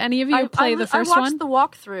 Did any of you play the first one? I one? watched the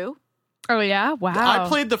walkthrough. Oh yeah? Wow. I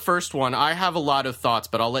played the first one. I have a lot of thoughts,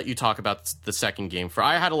 but I'll let you talk about the second game.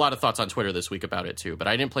 I had a lot of thoughts on Twitter this week about it too, but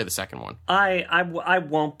I didn't play the second one. I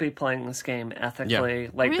won't be playing this game ethically,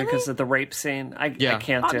 Really? because of the rape scene. I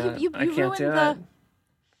can't do it. You I can't ruined do the... it.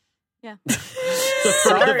 Yeah.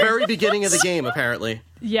 The very beginning of the game, apparently.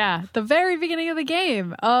 Yeah, the very beginning of the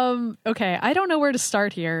game. Okay, I don't know where to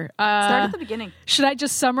start here. Start at the beginning. Should I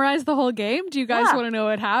just summarize the whole game? Do you guys want to know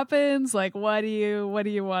what happens? Like, what do you want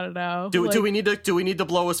to know? Do we need to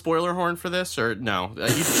blow a spoiler horn for this, or no? You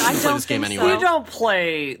play this game anyway. so. You don't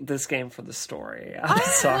play this game for the story. I'm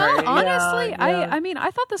sorry. Honestly, Yeah. I mean,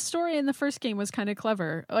 I thought the story in the first game was kind of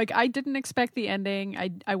clever. Like, I didn't expect the ending.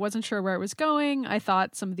 I wasn't sure where it was going. I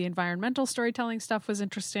thought some of the environmental storytelling stuff was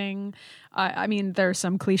interesting. I mean, there's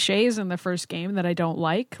some cliches in the first game that I don't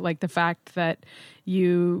like the fact that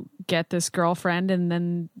you get this girlfriend and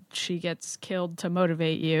then she gets killed to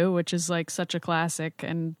motivate you, which is like such a classic,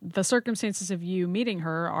 and the circumstances of you meeting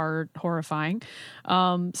her are horrifying.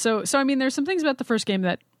 So I mean, there's some things about the first game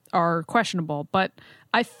that are questionable, but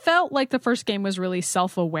I felt like the first game was really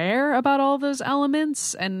self-aware about all those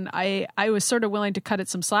elements, and I was sort of willing to cut it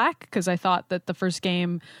some slack because I thought that the first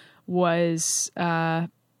game was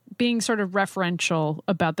being sort of referential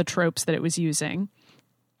about the tropes that it was using.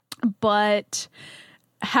 But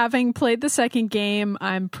having played the second game,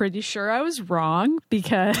 I'm pretty sure I was wrong,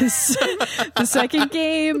 because the second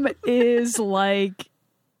game is like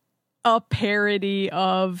a parody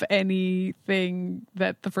of anything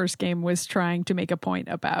that the first game was trying to make a point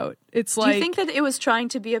about. It's like... Do you think that it was trying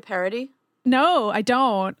to be a parody? No, I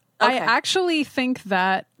don't. Okay. I actually think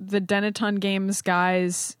that the Dennaton Games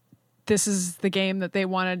guys, this is the game that they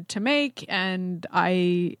wanted to make, and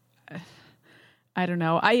I don't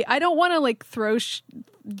know. I don't want to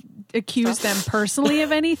accuse them personally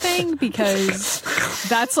of anything, because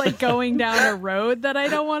that's like going down a road that I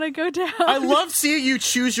don't want to go down. I love seeing you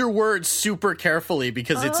choose your words super carefully,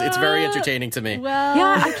 because it's very entertaining to me. Well,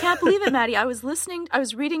 Yeah, I can't believe it, Maddie. I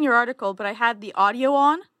was reading your article, but I had the audio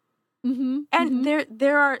on. mm-hmm, And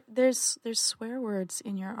there's swear words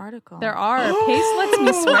in your article. there are. Pace lets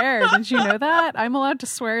me swear. Didn't you know that? I'm allowed to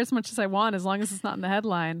swear as much as I want, as long as it's not in the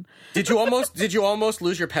headline. Did you almost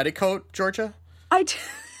lose your petticoat, Georgia?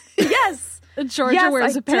 Yes. Georgia Yes,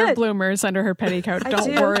 wears I a pair did. of bloomers under her petticoat.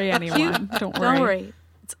 Don't do. worry, anyone. Don't worry. Don't worry.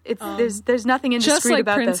 there's nothing Just indiscreet like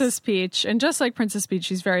about Princess this. Peach, and just like Princess Peach,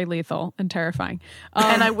 she's very lethal and terrifying.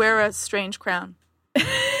 And I wear a strange crown.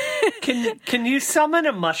 Can you summon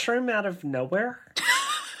a mushroom out of nowhere?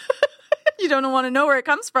 You don't want to know where it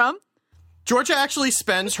comes from. Georgia actually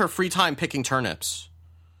spends her free time picking turnips.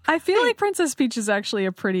 I feel like Princess Peach is actually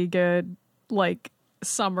a pretty good like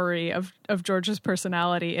summary of Georgia's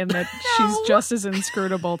personality in that she's just as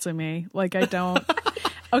inscrutable to me. Like I don't.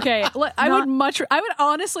 Okay, I would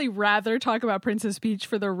honestly rather talk about Princess Peach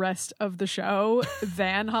for the rest of the show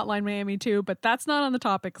than Hotline Miami 2, but that's not on the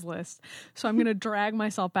topics list. So I'm going to drag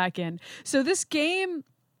myself back in. So this game,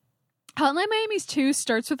 Hotline Miami 2,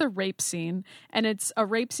 starts with a rape scene, and it's a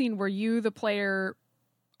rape scene where you, the player,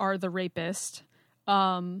 are the rapist.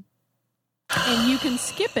 And you can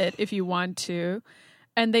skip it if you want to.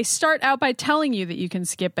 And they start out by telling you that you can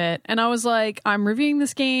skip it. And I was like, I'm reviewing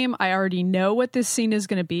this game. I already know what this scene is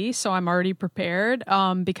going to be, so I'm already prepared.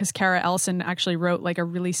 Because Kara Ellison actually wrote like a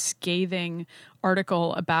really scathing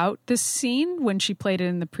article about this scene when she played it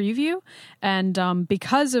in the preview. And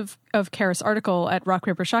because of Kara's article at Rock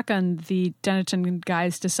Paper Shotgun, the Denton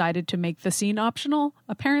guys decided to make the scene optional,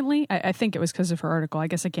 apparently. I think it was because of her article. I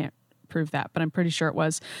guess I can't prove that, but I'm pretty sure it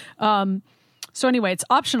was. So anyway, it's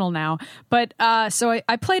optional now. But so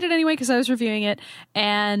I played it anyway because I was reviewing it.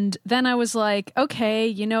 And then I was like, okay,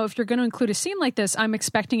 if you're going to include a scene like this, I'm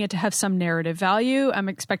expecting it to have some narrative value. I'm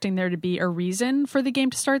expecting there to be a reason for the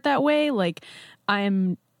game to start that way. Like, I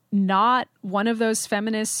am not one of those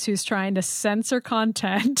feminists who's trying to censor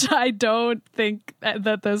content. I don't think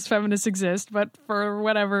that those feminists exist, but for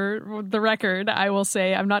whatever the record, I will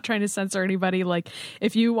say I'm not trying to censor anybody. Like,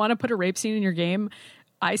 if you want to put a rape scene in your game,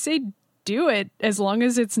 I say do it as long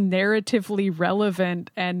as it's narratively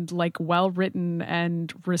relevant and like well written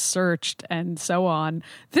and researched and so on.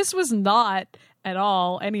 This was not at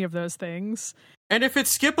all any of those things. And if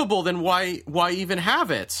it's skippable, then why even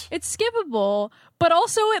have it? It's skippable, but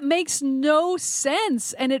also it makes no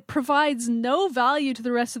sense and it provides no value to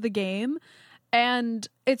the rest of the game. And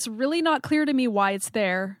it's really not clear to me why it's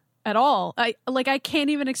there at all. I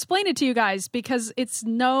can't even explain it to you guys because it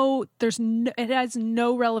has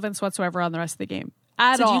no relevance whatsoever on the rest of the game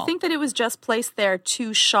at all. So do you think that it was just placed there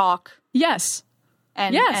to shock? Yes.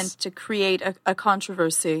 And to create a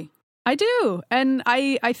controversy? I do. And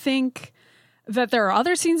I think that there are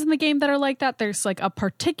other scenes in the game that are like that. There's like a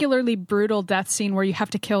particularly brutal death scene where you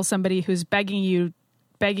have to kill somebody who's begging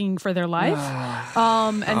for their life.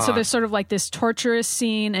 And so there's sort of like this torturous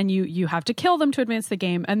scene and you have to kill them to advance the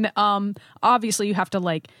game. And obviously you have to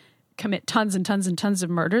like commit tons and tons and tons of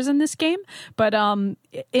murders in this game. But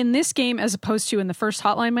in this game, as opposed to in the first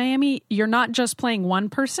Hotline Miami, you're not just playing one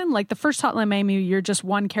person. Like the first Hotline Miami, you're just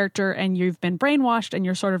one character and you've been brainwashed and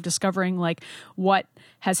you're sort of discovering like what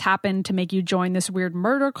has happened to make you join this weird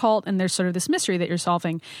murder cult, and there's sort of this mystery that you're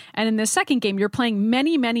solving. And in the second game, you're playing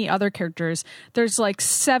many, many other characters. There's like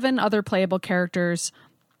 7 other playable characters.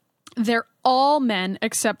 They're all men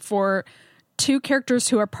except for 2 characters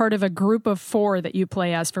who are part of a group of 4 that you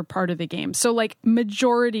play as for part of the game. So like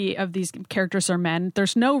majority of these characters are men.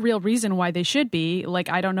 There's no real reason why they should be.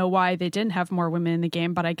 Like, I don't know why they didn't have more women in the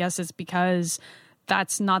game, but I guess it's because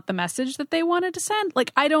that's not the message that they wanted to send.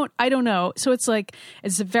 Like, I don't know. So it's like,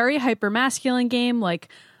 it's a very hyper masculine game. Like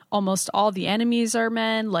almost all the enemies are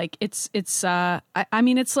men. Like it's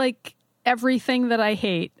like everything that I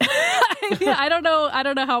hate. I don't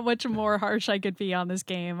know how much more harsh I could be on this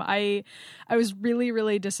game. I was really,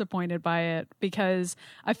 really disappointed by it because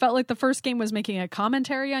I felt like the first game was making a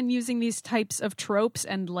commentary on using these types of tropes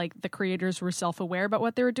and like the creators were self-aware about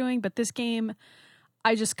what they were doing. But this game,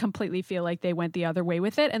 I just completely feel like they went the other way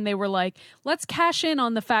with it. And they were like, let's cash in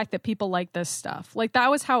on the fact that people like this stuff. Like that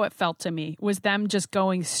was how it felt to me, was them just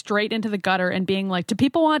going straight into the gutter and being like, do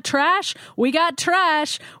people want trash? We got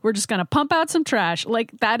trash. We're just going to pump out some trash.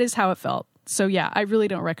 Like that is how it felt. So yeah, I really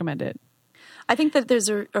don't recommend it. I think that there's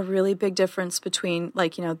a really big difference between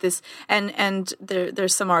like, this and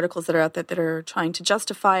there's some articles that are out there that are trying to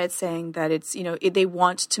justify it, saying that it's, they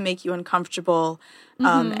want to make you uncomfortable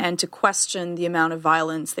and to question the amount of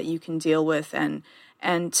violence that you can deal with and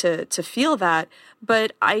to feel that.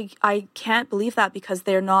 But I can't believe that because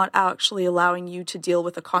they're not actually allowing you to deal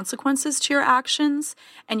with the consequences to your actions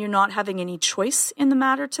and you're not having any choice in the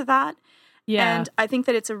matter to that. Yeah. And I think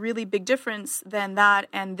that it's a really big difference than that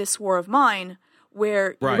and This War of Mine,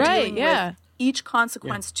 where you're dealing with each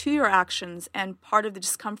consequence to your actions. And part of the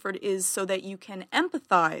discomfort is so that you can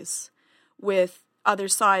empathize with other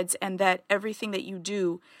sides and that everything that you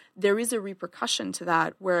do, there is a repercussion to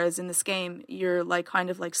that. Whereas in this game, you're like kind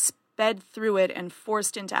of like sped through it and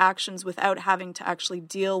forced into actions without having to actually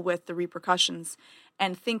deal with the repercussions.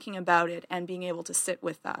 and thinking about it and being able to sit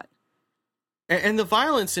with that. And the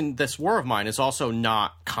violence in this War of Mine is also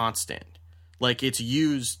not constant. Like, it's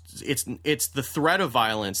used, it's the threat of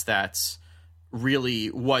violence that's really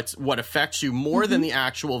what affects you more than the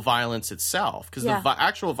actual violence itself. Because the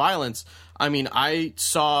actual violence, I mean, I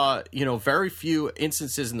saw, very few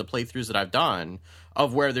instances in the playthroughs that I've done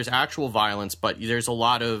of where there's actual violence, but there's a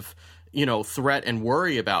lot of, threat and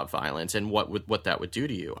worry about violence and what that would do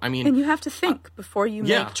to you. I mean, and you have to think before you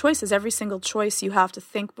make choices. Every single choice you have to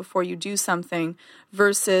think before you do something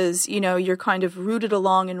versus, you're kind of rooted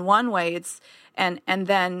along in one way. And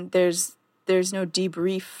then there's no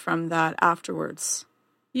debrief from that afterwards.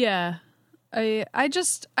 Yeah. I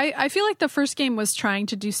feel like the first game was trying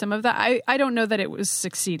to do some of that. I don't know that it was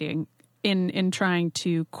succeeding in trying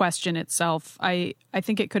to question itself. I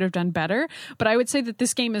think it could have done better, but I would say that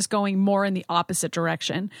this game is going more in the opposite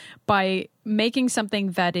direction by making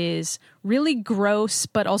something that is really gross,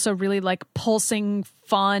 but also really like pulsing,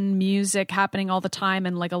 fun music happening all the time,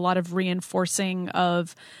 and like a lot of reinforcing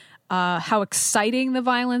of how exciting the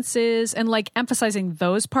violence is, and like emphasizing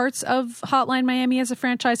those parts of Hotline Miami as a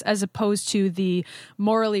franchise as opposed to the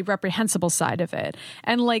morally reprehensible side of it.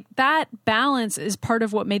 And like that balance is part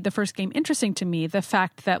of what made the first game interesting to me. The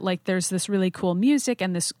fact that like there's this really cool music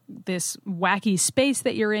and this wacky space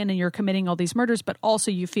that you're in and you're committing all these murders, but also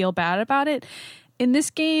you feel bad about it. In this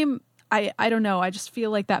game, I don't know. I just feel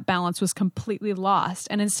like that balance was completely lost.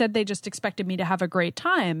 And instead they just expected me to have a great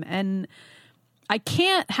time. And I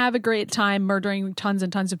can't have a great time murdering tons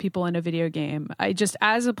and tons of people in a video game. I just,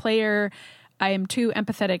 as a player, I am too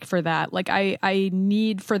empathetic for that. Like, I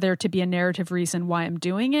need for there to be a narrative reason why I'm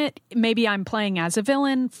doing it. Maybe I'm playing as a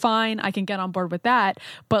villain. Fine, I can get on board with that.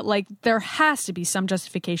 But, like, there has to be some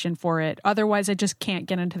justification for it. Otherwise, I just can't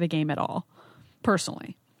get into the game at all,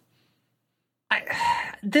 personally.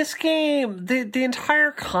 This game, the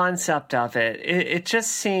entire concept of it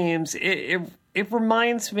just seems... It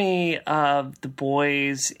reminds me of the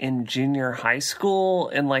boys in junior high school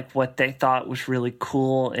and like what they thought was really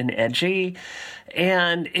cool and edgy.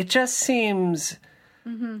 And it just seems,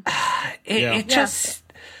 it just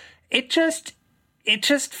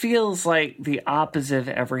feels like the opposite of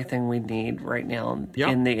everything we need right now in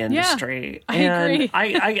the industry. Yeah, I agree.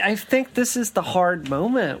 I think this is the hard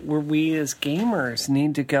moment where we as gamers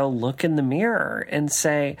need to go look in the mirror and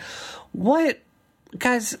say,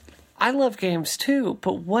 guys, I love games too,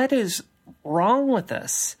 but what is wrong with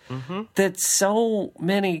us that so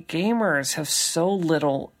many gamers have so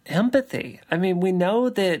little empathy? I mean, we know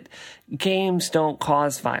that games don't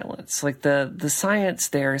cause violence. Like the science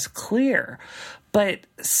there is clear, but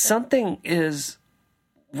something is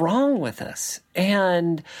wrong with us.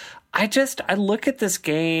 And I look at this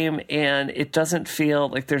game and it doesn't feel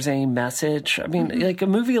like there's any message. I mean, like a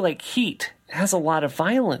movie like Heat has a lot of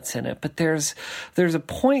violence in it, but there's a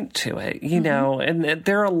point to it, know, and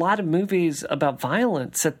there are a lot of movies about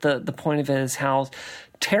violence that the point of it is how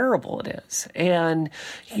terrible it is. And,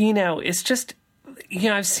 it's just,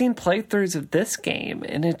 I've seen playthroughs of this game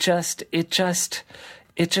and it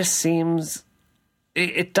seems,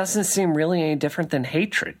 it doesn't seem really any different than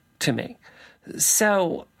hatred to me.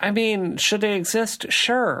 So, I mean, should they exist?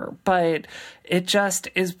 Sure. But it just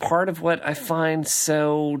is part of what I find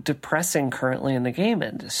so depressing currently in the game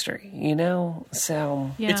industry,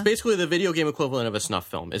 So, yeah. It's basically the video game equivalent of a snuff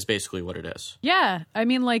film is basically what it is. Yeah. I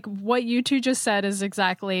mean, like what you two just said is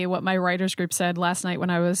exactly what my writers group said last night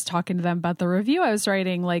when I was talking to them about the review I was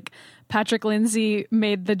writing. Like, Patrick Lindsay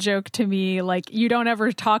made the joke to me, like, you don't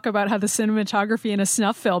ever talk about how the cinematography in a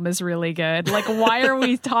snuff film is really good. Like, why are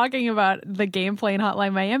we talking about the gameplay in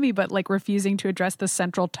Hotline Miami, but like refusing to address the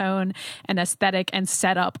central tone and aesthetic and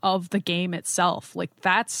setup of the game itself? Like,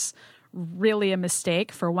 that's really a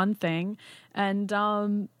mistake, for one thing. And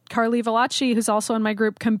Carly Velacci, who's also in my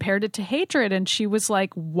group, compared it to Hatred, and she was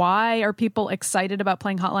like, why are people excited about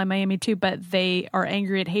playing Hotline Miami 2, but they are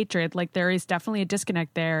angry at Hatred? Like, there is definitely a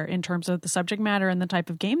disconnect there in terms of the subject matter and the type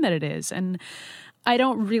of game that it is. And I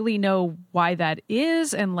don't really know why that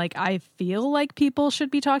is. And like, I feel like people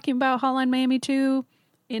should be talking about Hotline Miami 2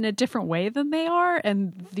 in a different way than they are.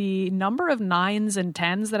 And the number of 9s and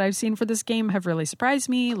 10s that I've seen for this game have really surprised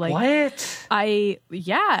me. Like, what?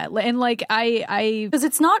 And like, because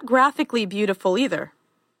it's not graphically beautiful either.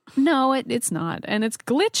 No, it's not. And it's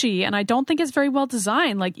glitchy, and I don't think it's very well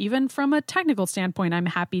designed. Like, even from a technical standpoint, I'm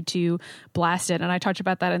happy to blast it. And I talked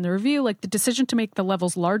about that in the review. Like, the decision to make the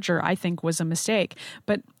levels larger, I think, was a mistake.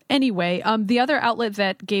 But anyway, the other outlet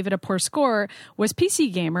that gave it a poor score was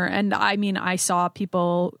PC Gamer. And I mean, I saw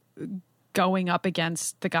people going up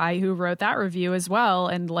against the guy who wrote that review as well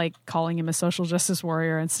and like calling him a social justice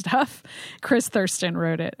warrior and stuff. Chris Thurston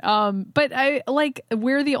wrote it. But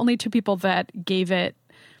we're the only two people that gave it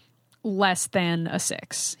less than a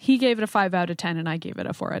 6. He gave it a 5 out of 10 and I gave it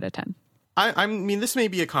a 4 out of 10. I mean, this may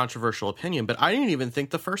be a controversial opinion, but I didn't even think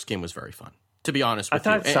the first game was very fun, to be honest with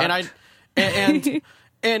you.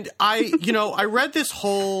 And I read this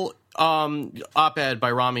whole op-ed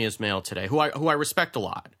by Rami Ismail today, who I respect a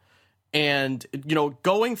lot. And,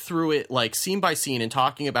 going through it like scene by scene and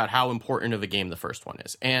talking about how important of a game the first one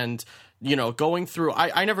is. And, going through,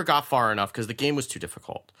 I never got far enough because the game was too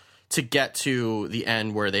difficult to get to the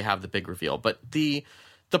end where they have the big reveal. But the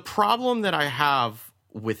problem that I have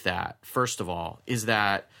with that, first of all, is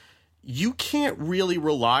that you can't really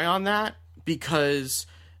rely on that because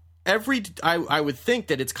I would think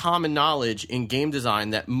that it's common knowledge in game design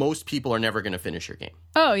that most people are never going to finish your game.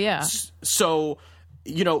 Oh, yeah. So,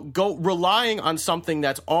 relying on something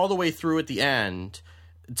that's all the way through at the end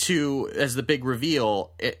as the big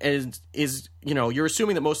reveal is you're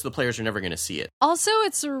assuming that most of the players are never going to see it. Also,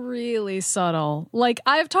 it's really subtle. Like,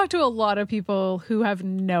 I've talked to a lot of people who have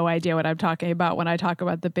no idea what I'm talking about when I talk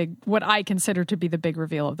about what I consider to be the big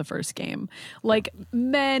reveal of the first game. Like,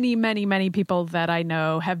 many, many, many people that I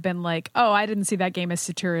know have been like, oh, I didn't see that game as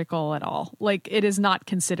satirical at all. Like, it is not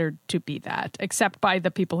considered to be that, except by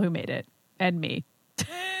the people who made it and me.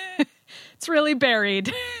 It's really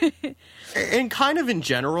buried. And kind of in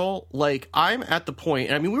general, like, I'm at the point,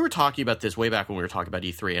 and I mean, we were talking about this way back when we were talking about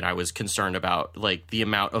E3, and I was concerned about, like, the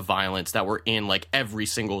amount of violence that were in, like, every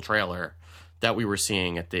single trailer that we were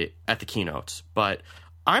seeing at the keynotes. But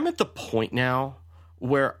I'm at the point now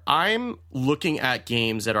where I'm looking at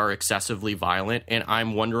games that are excessively violent, and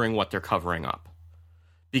I'm wondering what they're covering up.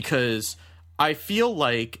 Because I feel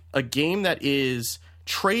like a game that is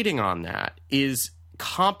trading on that is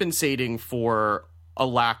compensating for a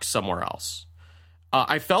lack somewhere else.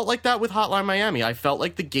 I felt like that with Hotline Miami. I felt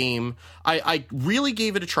like the game, I really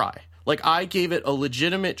gave it a try. Like, I gave it a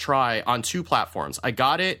legitimate try on 2 platforms. I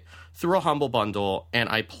got it through a Humble Bundle, and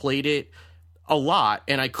I played it a lot,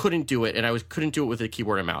 and I couldn't do it, and I couldn't do it with a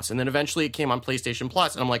keyboard and mouse. And then eventually it came on PlayStation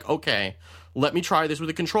Plus, and I'm like, okay, let me try this with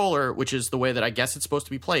a controller, which is the way that I guess it's supposed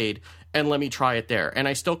to be played, and let me try it there. And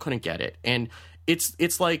I still couldn't get it. And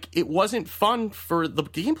it's like, it wasn't fun the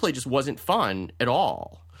gameplay just wasn't fun at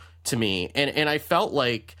all to me. And I felt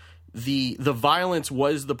like the violence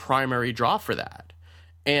was the primary draw for that.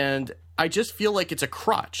 And I just feel like it's a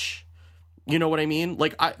crutch. You know what I mean?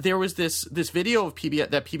 Like, there was this video of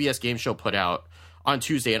that PBS Game Show put out on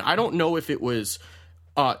Tuesday, and I don't know if it was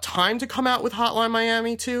time to come out with Hotline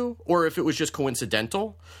Miami 2 or if it was just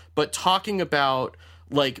coincidental, but talking about,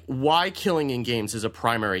 like, why killing in games is a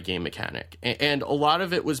primary game mechanic. And a lot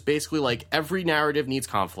of it was basically like every narrative needs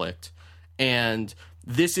conflict, and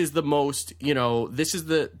this is the most, this is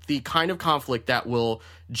the kind of conflict that will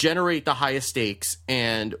generate the highest stakes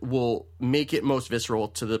and will make it most visceral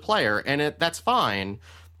to the player, and that's fine.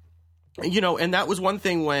 And that was one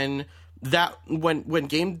thing when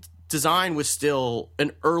game design was still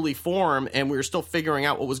an early form and we were still figuring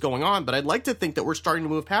out what was going on, but I'd like to think that we're starting to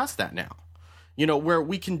move past that now. Where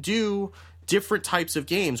we can do different types of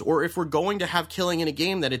games, or if we're going to have killing in a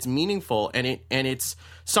game, that it's meaningful and it's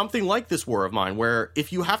something like this War of Mine, where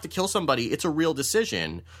if you have to kill somebody, it's a real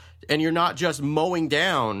decision, and you're not just mowing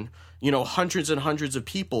down, hundreds and hundreds of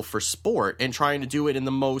people for sport and trying to do it in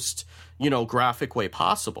the most, graphic way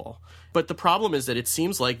possible. But the problem is that it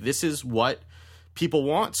seems like this is what people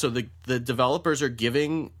want, so the developers are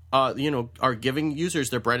giving users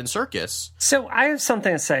their bread and circus. So I have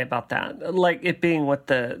something to say about that, like it being what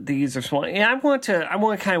the users want. And I want to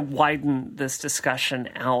kind of widen this discussion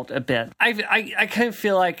out a bit. I kind of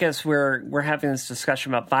feel like as we're having this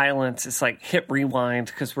discussion about violence, it's like hit rewind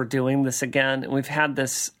because we're doing this again, and we've had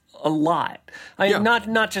this a lot.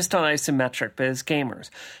 Not just on isometric, but as gamers.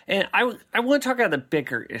 And I want to talk about the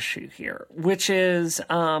bigger issue here, which is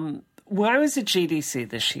when I was at GDC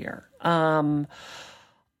this year.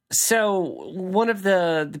 So one of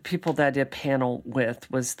the people that I did a panel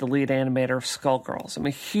with was the lead animator of Skullgirls. I'm a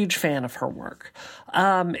huge fan of her work.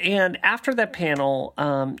 And after that panel,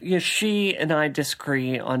 she and I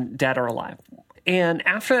disagree on Dead or Alive. And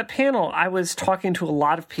after that panel, I was talking to a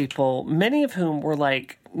lot of people, many of whom were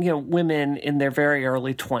like, women in their very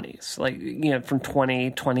early 20s, like, from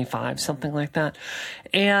 20, 25, something like that.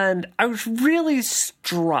 And I was really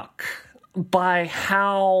struck by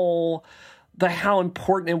how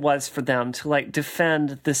important it was for them to, like,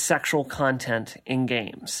 defend the sexual content in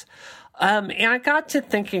games. And I got to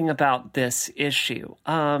thinking about this issue.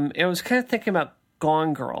 I was kind of thinking about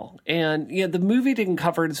Gone Girl. And, the movie didn't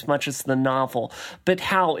cover it as much as the novel, but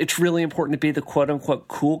how it's really important to be the quote-unquote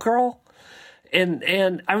cool girl.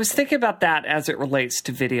 And I was thinking about that as it relates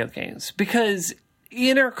to video games, because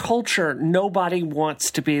in our culture, nobody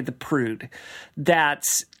wants to be the prude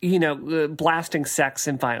that's, blasting sex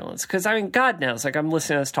and violence. Because, God knows, I'm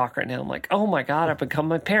listening to this talk right now. I'm like, oh my God, I've become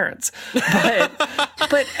my parents.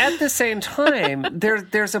 But at the same time,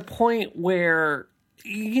 there's a point where,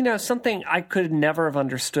 something I could never have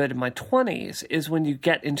understood in my 20s is when you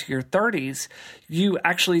get into your 30s, you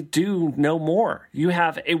actually do know more. You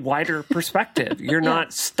have a wider perspective. You're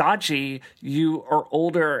not stodgy. You are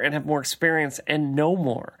older and have more experience and know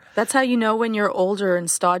more. That's how you know when you're older and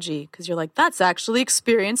stodgy, because you're like, that's actually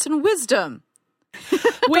experience and wisdom.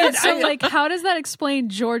 Wait, so how does that explain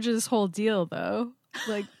George's whole deal, though?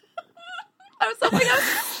 I was hoping I was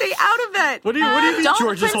going to stay out of it. What do you mean Don't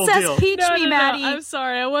George's whole Princess deal? Peach No, me, Maddie. I'm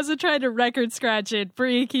sorry. I wasn't trying to record scratch it.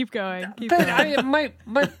 Bree, keep going.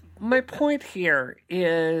 But my point here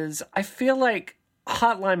is I feel like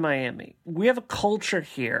Hotline Miami, we have a culture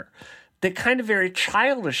here that kind of very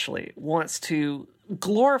childishly wants to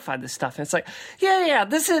glorify this stuff. And it's like, yeah,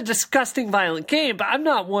 this is a disgusting, violent game, but I'm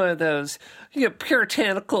not one of those,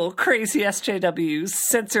 puritanical, crazy SJWs,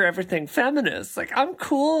 censor everything feminists. I'm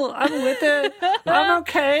cool. I'm with it. I'm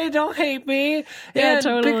okay. Don't hate me. Yeah,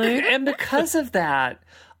 totally. And because of that,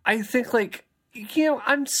 I think,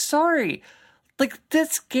 I'm sorry.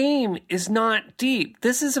 This game is not deep.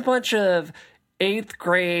 This is a bunch of 8th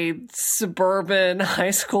grade suburban high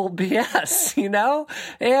school BS,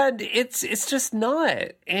 and it's just not.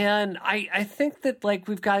 And I think that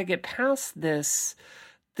we've got to get past this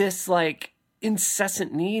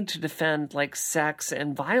incessant need to defend sex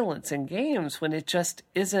and violence in games when it just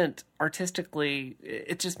isn't artistically,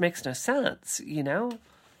 it just makes no sense,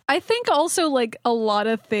 I think also a lot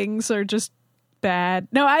of things are just bad.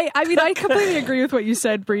 No, I mean, I completely agree with what you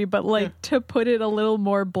said, Brie, but to put it a little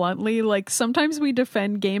more bluntly, sometimes we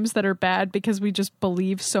defend games that are bad because we just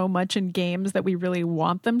believe so much in games that we really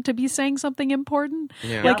want them to be saying something important.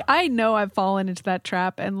 Yeah. I know I've fallen into that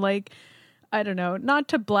trap, and I don't know, not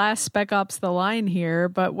to blast Spec Ops The Line here,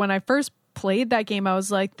 but when I first played that game, I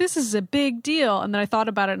was like, this is a big deal. And then I thought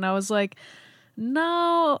about it and I was like,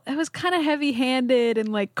 no, it was kind of heavy-handed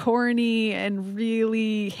and corny and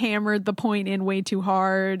really hammered the point in way too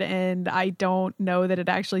hard, and I don't know that it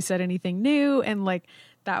actually said anything new, and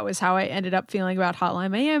that was how I ended up feeling about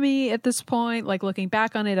Hotline Miami at this point. Looking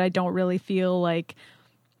back on it, I don't really feel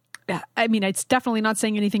it's definitely not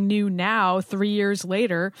saying anything new now, 3 years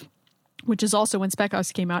later, which is also when Spec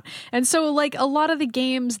Ops came out. And so a lot of the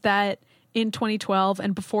games that in 2012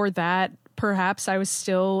 and before that, perhaps I was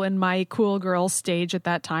still in my cool girl stage at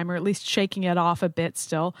that time, or at least shaking it off a bit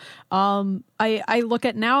still. I look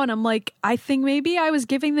at now and I'm like, I think maybe I was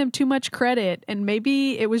giving them too much credit, and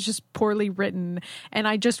maybe it was just poorly written, and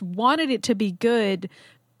I just wanted it to be good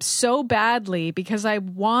so badly because I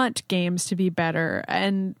want games to be better.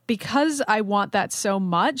 And because I want that so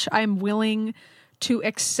much, I'm willing to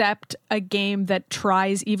accept a game that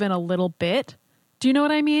tries even a little bit. Do you know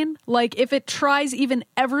what I mean? If it tries even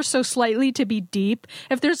ever so slightly to be deep,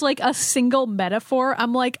 if there's a single metaphor,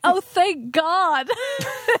 I'm like, oh, thank God.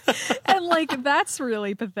 And that's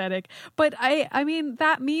really pathetic. But I mean,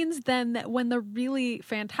 that means then that when the really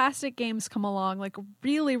fantastic games come along,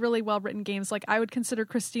 really, really well-written games, I would consider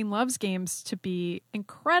Christine Love's games to be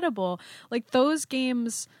incredible. Those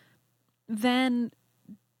games then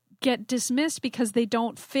get dismissed because they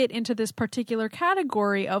don't fit into this particular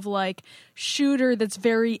category of shooter that's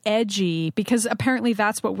very edgy, because apparently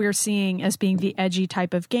that's what we're seeing as being the edgy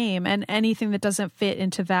type of game, and anything that doesn't fit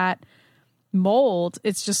into that mold,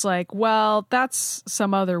 it's just well, that's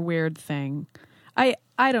some other weird thing. I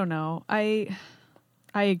don't know. I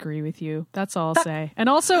agree with you. That's all I'll say. And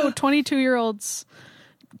also 22-year-olds,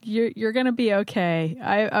 you're going to be okay.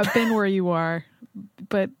 I've been where you are.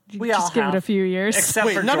 But just give it a few years. Except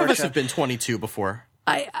Wait, for none Georgia. of us have been 22 before.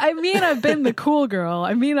 I mean, I've been the cool girl.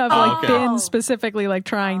 I mean, I've been specifically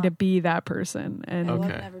trying to be that person. And I've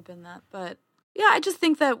never been that. But yeah, I just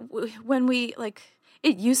think that when we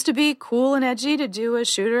it used to be cool and edgy to do a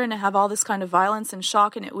shooter and to have all this kind of violence and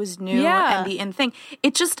shock, and it was new and the in thing.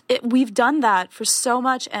 We've done that for so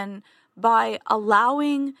much, and by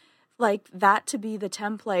allowing that to be the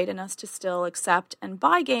template and us to still accept and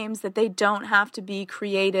buy games that they don't have to be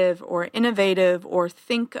creative or innovative or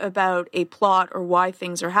think about a plot or why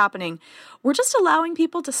things are happening. We're just allowing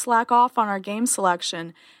people to slack off on our game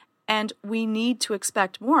selection, and we need to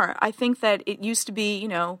expect more. I think that it used to be,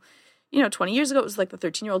 20 years ago, it was the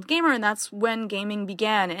 13-year-old gamer, and that's when gaming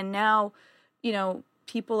began. And now,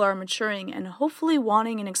 people are maturing and hopefully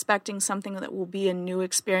wanting and expecting something that will be a new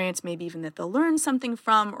experience, maybe even that they'll learn something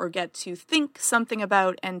from or get to think something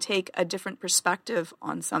about and take a different perspective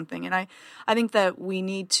on something. And I think that we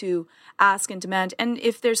need to ask and demand. And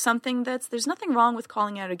if there's something there's nothing wrong with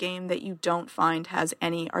calling out a game that you don't find has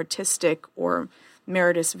any artistic or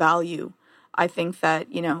meritorious value. I think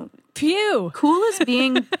that, you know, Pew! cool is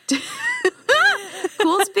being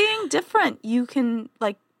different. You can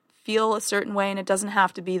like feel a certain way and it doesn't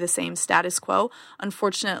have to be the same status quo.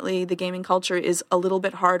 Unfortunately, the gaming culture is a little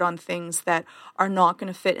bit hard on things that are not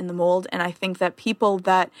going to fit in the mold. And I think that people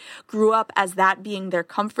that grew up as that being their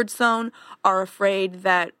comfort zone are afraid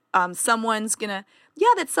that someone's gonna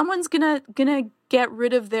get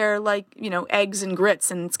rid of their, like, you know, eggs and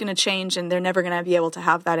grits, and it's gonna change and they're never gonna be able to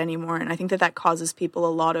have that anymore. And I think that causes people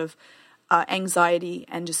a lot of anxiety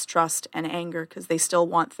and distrust and anger because they still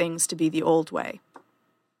want things to be the old way.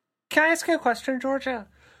 Can I ask you a question, Georgia?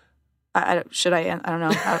 Should I? I don't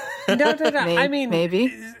know. No. I mean,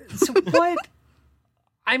 maybe. So what?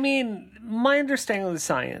 I mean, my understanding of the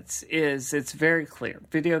science is it's very clear.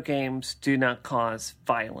 Video games do not cause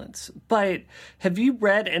violence. But have you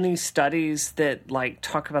read any studies that, like,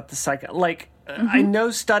 talk about the psycho? Like, I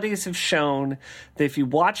know studies have shown that if you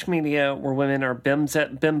watch media where women are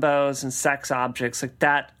bimbos and sex objects, like,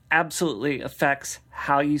 that absolutely affects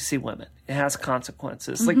how you see women. It has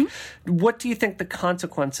consequences. Like, what do you think the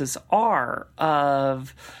consequences are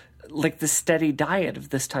of, like, the steady diet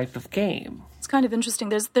of this type of game? It's kind of interesting.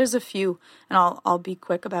 There's a few, and I'll be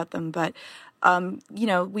quick about them. But you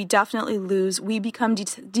know, we definitely we become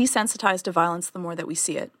desensitized to violence the more that we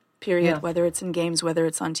see it. Period. Yeah. Whether it's in games, whether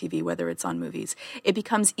it's on TV, whether it's on movies, it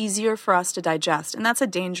becomes easier for us to digest, and that's a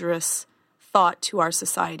dangerous thought to our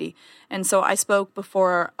society. And so I spoke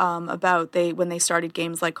before about when they started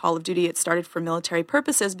games like Call of Duty, it started for military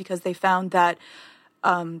purposes because they found that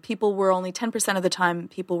people were only 10% of the time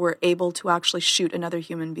people were able to actually shoot another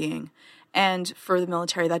human being. And for the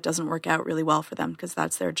military, that doesn't work out really well for them because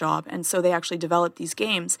that's their job. And so they actually developed these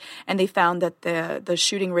games, and they found that the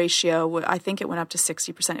shooting ratio, I think it went up to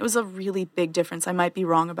 60%. It was a really big difference. I might be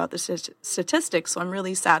wrong about the statistics, so I'm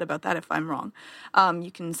really sad about that if I'm wrong.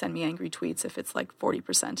 You can send me angry tweets if it's like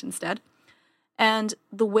 40% instead. And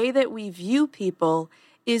the way that we view people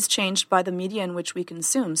is changed by the media in which we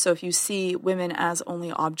consume. So if you see women as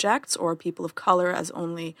only objects or people of color as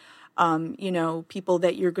only people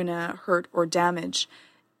that you're going to hurt or damage,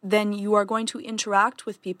 then you are going to interact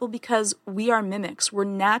with people because we are mimics. We're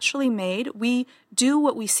naturally made. We do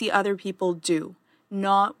what we see other people do,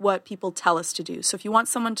 not what people tell us to do. So if you want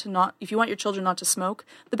your children not to smoke,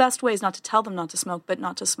 the best way is not to tell them not to smoke, but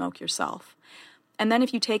not to smoke yourself. And then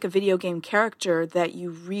if you take a video game character that you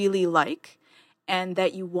really like and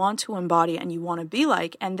that you want to embody and you want to be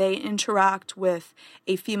like, and they interact with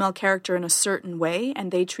a female character in a certain way,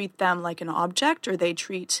 and they treat them like an object, or they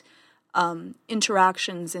treat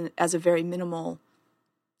interactions as a very minimal,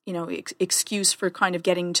 excuse for kind of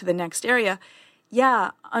getting to the next area. Yeah,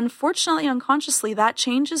 unfortunately, unconsciously, that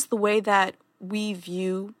changes the way that we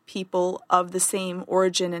view people of the same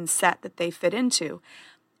origin and set that they fit into.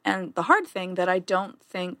 And the hard thing that I don't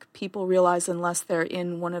think people realize unless they're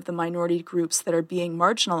in one of the minority groups that are being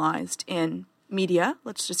marginalized in media,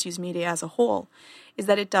 let's just use media as a whole, is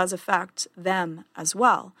that it does affect them as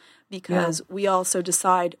well. Because we also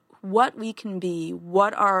decide what we can be,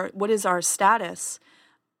 what is our status,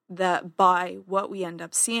 that by what we end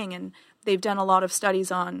up seeing. And they've done a lot of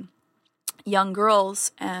studies on young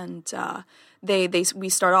girls, and we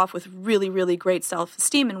start off with really, really great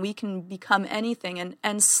self-esteem, and we can become anything.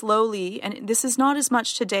 And slowly, and this is not as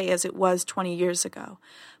much today as it was 20 years ago,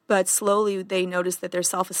 but slowly they notice that their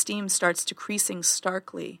self-esteem starts decreasing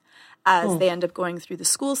starkly as they end up going through the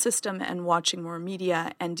school system and watching more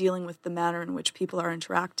media and dealing with the manner in which people are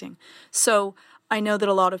interacting. So I know that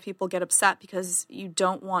a lot of people get upset because you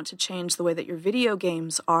don't want to change the way that your video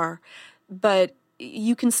games are, but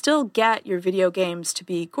you can still get your video games to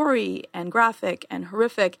be gory and graphic and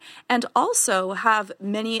horrific, and also have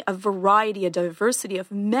a diversity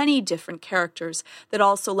of many different characters that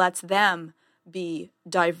also lets them be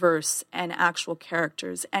diverse and actual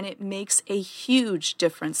characters. And it makes a huge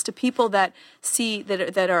difference to people that see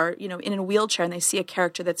that are in a wheelchair, and they see a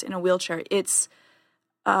character that's in a wheelchair. It's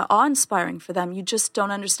awe-inspiring for them. You just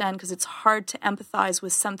don't understand, because it's hard to empathize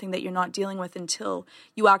with something that you're not dealing with until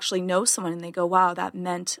you actually know someone and they go, wow, that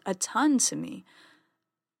meant a ton to me.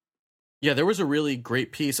 Yeah, there was a really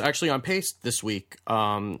great piece actually on Paste this week.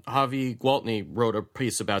 Javi Gwaltney wrote a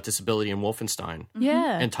piece about disability in Wolfenstein.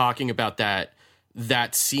 Yeah. And talking about that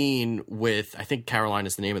scene with, I think Caroline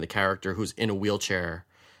is the name of the character, who's in a wheelchair.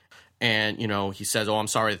 and he says, "Oh, I'm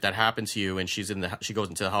sorry that happened to you," and she goes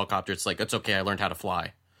into the helicopter. It's like, it's okay, I learned how to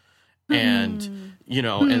fly. And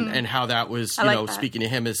and how that was speaking to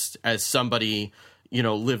him as somebody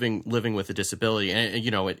living with a disability.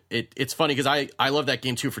 And it's funny because I love that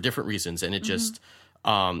game too for different reasons, and it just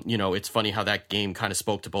it's funny how that game kind of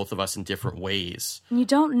spoke to both of us in different ways. You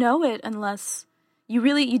don't know it unless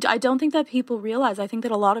I don't think that people realize. I think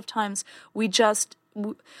that a lot of times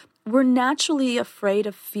we're naturally afraid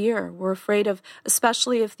of fear. We're afraid of,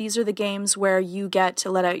 especially if these are the games where you get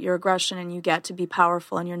to let out your aggression and you get to be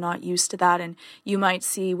powerful and you're not used to that. And you might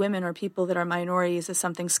see women or people that are minorities as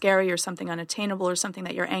something scary or something unattainable or something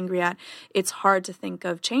that you're angry at. It's hard to think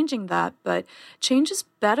of changing that, but change is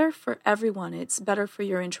better for everyone. It's better for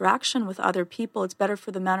your interaction with other people. It's better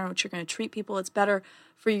for the manner in which you're going to treat people. It's better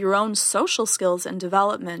for your own social skills and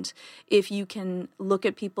development if you can look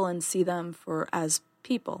at people and see them as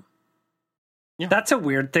people. Yeah. That's a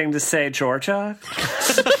weird thing to say, Georgia.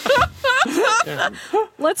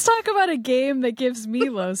 Let's talk about a game that gives me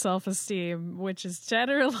low self-esteem, which is Dead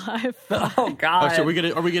or Alive 5. Oh God! So are we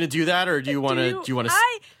gonna do that, or do you want to?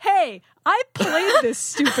 I played this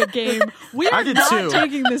stupid game. We are not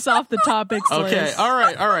taking this off the topics list. Okay, all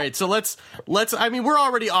right. So let's. I mean, we're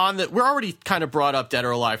already kind of brought up Dead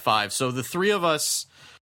or Alive 5. So the three of us.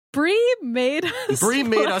 Bree made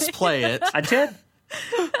us play it. I did.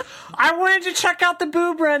 I wanted to check out the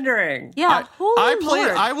boob rendering. Yeah, I played.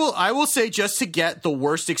 Lord. I will say, just to get the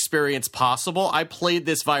worst experience possible, I played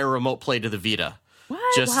this via remote play to the Vita. What?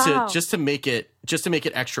 Just to make it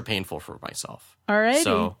extra painful for myself. All right.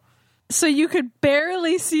 So you could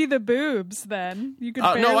barely see the boobs. Then you could.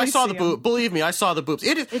 No, I saw the boob. Believe me, I saw the boobs.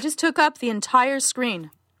 It just took up the entire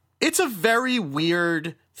screen. It's a very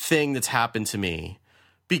weird thing that's happened to me.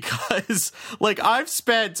 Because, I've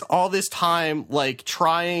spent all this time,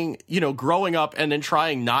 trying, growing up and then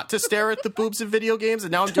trying not to stare at the boobs in video games,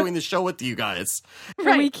 and now I'm doing the show with you guys.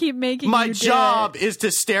 Right. We keep making my job is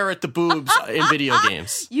to stare at the boobs in video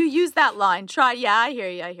games. You use that line. Try. Yeah, I hear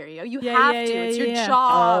you. You have to. It's your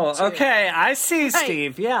job. Oh, okay. I see,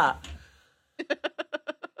 Steve. Yeah.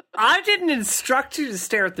 I didn't instruct you to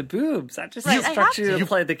stare at the boobs. I just instructed you to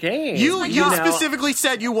play the game. You specifically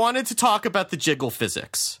said you wanted to talk about the jiggle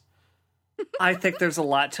physics. I think there's a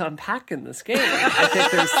lot to unpack in this game.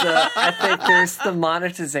 I think there's the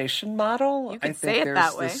monetization model. You could say it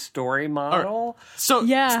that way. The story model. So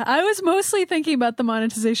yeah, I was mostly thinking about the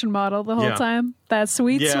monetization model the whole time. That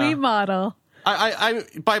sweet model. I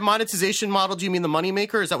by monetization model, do you mean the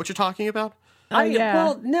moneymaker? Is that what you're talking about?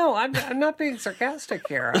 Well, no, I'm not being sarcastic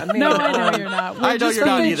here. I mean, no, I know you're not. I know you're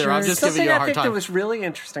not either. I'm just giving you a hard time. Something I think that was really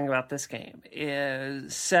interesting about this game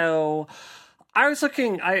is, so I was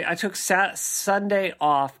looking, I took Sunday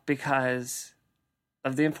off because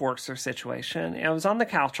of the Enforcer situation. And I was on the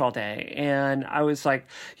couch all day, and I was like,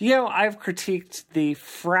 I've critiqued the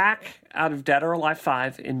frack out of Dead or Alive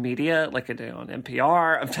 5 in media, like I do on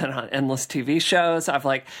NPR. I've done it on endless TV shows. I've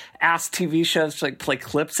asked TV shows to play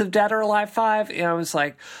clips of Dead or Alive 5. And I was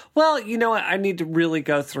like, well, you know what? I need to really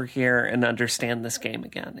go through here and understand this game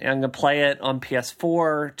again. And I'm going to play it on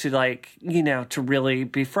PS4 to to really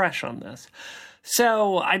be fresh on this.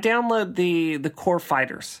 So I download the Core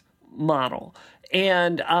Fighters model,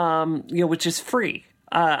 and which is free.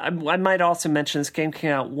 I might also mention this game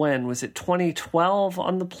came out when? Was it 2012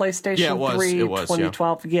 on the PlayStation 3? It was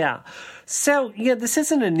 2012. Yeah. So, this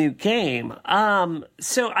isn't a new game.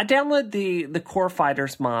 So I download the Core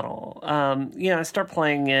Fighters model. I start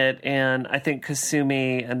playing it, and I think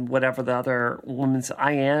Kasumi and whatever the other woman's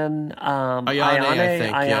Ayane,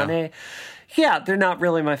 I think. Yeah, they're not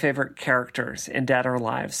really my favorite characters in Dead or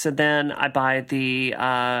Alive. So then I buy the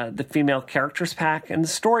female characters pack and the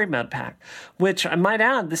story mode pack, which I might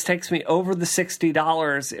add, this takes me over the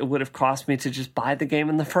 $60 it would have cost me to just buy the game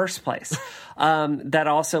in the first place. That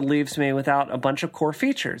also leaves me without a bunch of core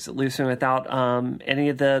features. It leaves me without any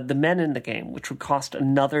of the men in the game, which would cost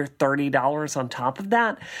another $30 on top of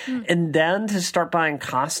that. And then to start buying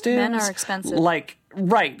costumes. Men are expensive.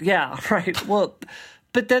 Right, yeah, right. Well...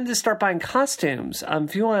 But then to start buying costumes,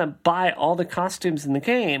 if you want to buy all the costumes in the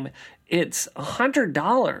game, it's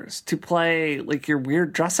 $100 to play your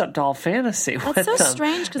weird dress-up doll fantasy with them. That's so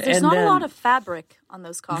strange because there's not a lot of fabric on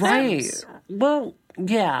those costumes. Right. Well,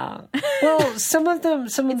 yeah. Well, some of them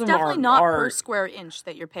it's definitely not per square inch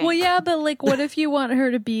that you're paying. Well, yeah, but what if you want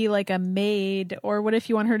her to be a maid, or what if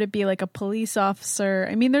you want her to be a police officer?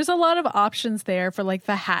 I mean, there's a lot of options there for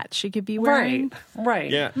the hat she could be wearing. Right.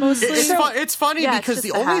 Yeah. Mostly. It's funny because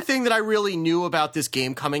the only thing that I really knew about this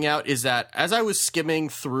game coming out is that as I was skimming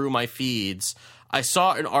through my feeds, I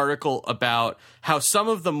saw an article about how some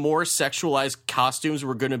of the more sexualized costumes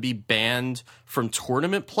were going to be banned from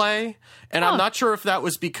tournament play. And I'm not sure if that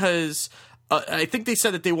was because I think they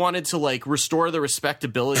said that they wanted to like restore the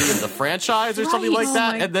respectability of the franchise or something like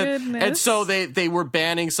that. my And then goodness. and so they were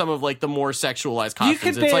banning some of like the more sexualized You costumes.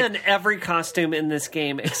 could It's ban like, every costume in this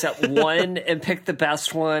game except one and pick the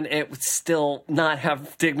best one. It would still not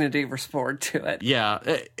have dignity restored to it. yeah,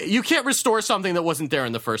 you can't restore something that wasn't there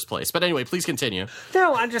in the first place. But anyway, please continue.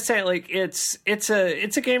 No, I'm just saying, like, it's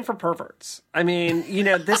a game for perverts. I mean, you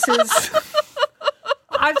know, this is.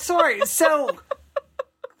 I'm sorry.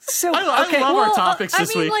 So I okay. love our Well, topics I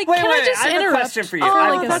this mean, week. like, Wait, can I wait, just I have a interrupt question for you. for I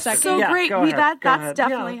have like a a that's question. second? so Yeah, great. go ahead, That go ahead.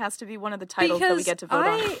 definitely Yeah. has to be one of the titles that we get to vote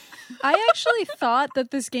on. I actually thought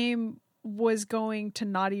that this game was going to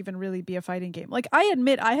not even really be a fighting game. Like, I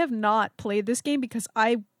admit I have not played this game because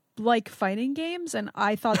I like fighting games, and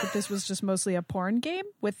I thought that this was just mostly a porn game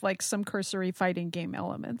with like some cursory fighting game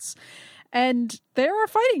elements. And there are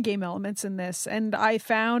fighting game elements in this, and I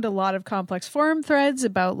found a lot of complex forum threads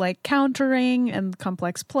about like countering and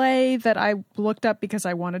complex play that I looked up because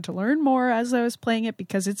I wanted to learn more as I was playing it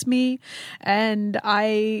because it's me. And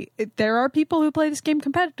there are people who play this game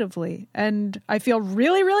competitively, and I feel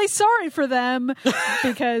really, really sorry for them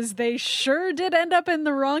because they sure did end up in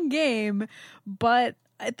the wrong game. But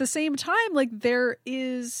at the same time, like there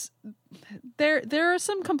are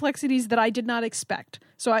some complexities that I did not expect.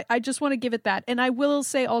 So I just want to give it that. And I will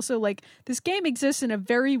say also, like, this game exists in a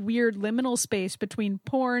very weird liminal space between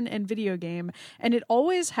porn and video game. And it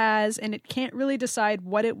always has, and it can't really decide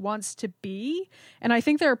what it wants to be. And I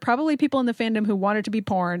think there are probably people in the fandom who want it to be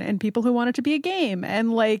porn and people who want it to be a game.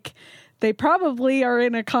 And like, they probably are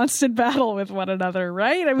in a constant battle with one another,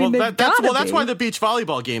 right? I mean, That's why the beach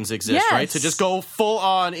volleyball games exist, Yes. right? To just go full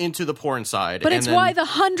on into the porn side. But and it's then- why the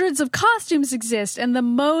hundreds of costumes exist and the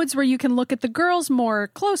modes where you can look at the girls more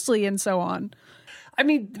closely and so on. I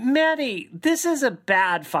mean, Maddie, this is a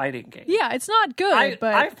bad fighting game. Yeah, it's not good,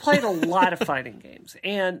 but I've played a lot of fighting games,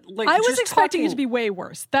 and like I was just expecting it talking- to be way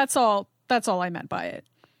worse. That's all I meant by it.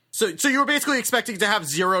 So you were basically expecting to have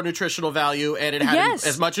zero nutritional value, and it had Yes.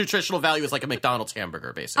 as much nutritional value as like a McDonald's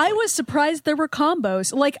hamburger, basically. I was surprised there were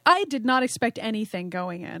combos. Like, I did not expect anything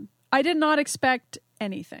going in. I did not expect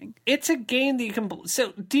anything. It's a game that you can. So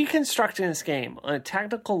deconstructing this game on a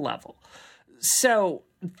technical level. So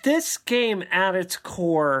this game at its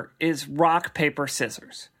core is rock, paper,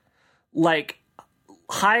 scissors. Like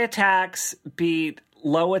high attacks beat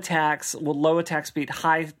low attacks. Well, low attacks beat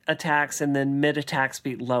high attacks, and then mid attacks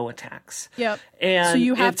beat low attacks. Yep. And so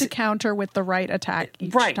you have to it's- counter with the right attack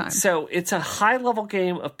each Right. time. So it's a high level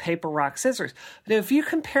game of paper, rock, scissors. But if you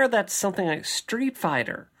compare that to something like Street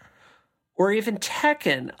Fighter or even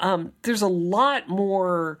Tekken, there's a lot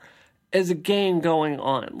more as a game going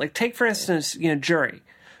on. Like take for instance, Juri,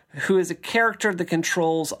 who is a character that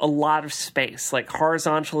controls a lot of space, like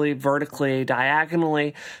horizontally, vertically,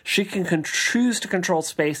 diagonally. She can choose to control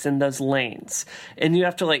space in those lanes. And you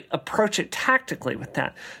have to like approach it tactically with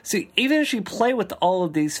that. So even as you play with all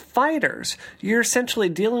of these fighters, you're essentially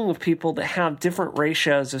dealing with people that have different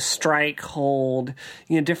ratios of strike, hold,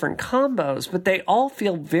 different combos, but they all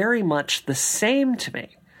feel very much the same to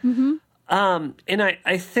me. Mm-hmm. And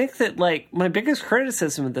I think that like my biggest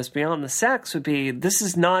criticism of this beyond the sex would be this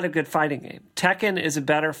is not a good fighting game. Tekken is a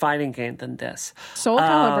better fighting game than this. Soul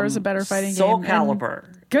Calibur is a better fighting Soul game. Calibur.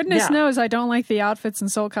 And goodness Yeah. knows I don't like the outfits in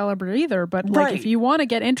Soul Calibur either, but like Right. if you want to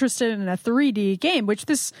get interested in a 3D game, which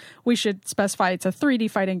we should specify it's a 3D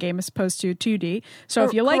fighting game as opposed to 2D. So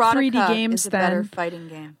if you like 3D Karateka games, is a then better fighting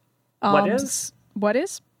game. What is? What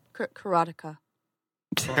is? Karateka,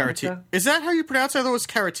 Karateka. Is that how you pronounce it? I thought it was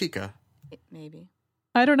Karateka. maybe.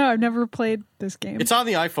 I don't know. I've never played this game. It's on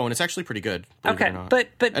the iPhone. It's actually pretty good. believe it Okay, or not. but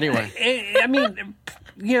Anyway. I mean,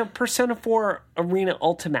 Persona 4 Arena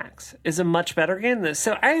Ultimax is a much better game than this.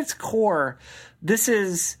 So at its core, this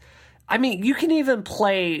is. I mean, you can even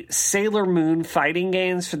play Sailor Moon fighting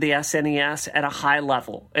games for the SNES at a high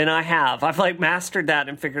level, and I've like mastered that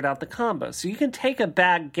and figured out the combo. So you can take a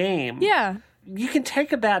bad game. yeah. You can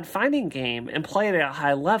take a bad fighting game and play it at a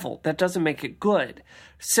high level. That doesn't make it good.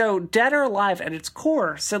 So Dead or Alive at its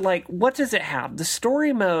core, so like what does it have? The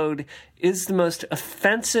story mode is the most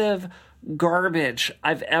offensive garbage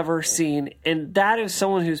I've ever seen. And that is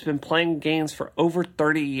someone who's been playing games for over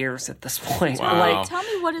 30 years at this point. Wow. Like Tell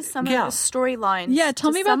me what is some Yeah. of the storylines. Yeah,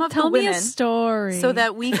 tell to me some about of the tell me a women story. so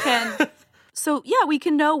that we can. So yeah, we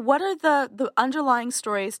can know what are the underlying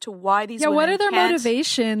stories to why these. yeah, what women are their can't-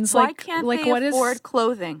 motivations? Why Like can't like they what is afford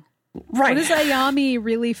clothing? right. what is Ayami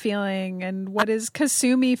really feeling and what is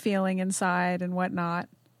Kasumi feeling inside and whatnot?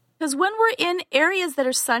 Because when we're in areas that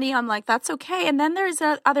are sunny, I'm like, that's okay. And then there's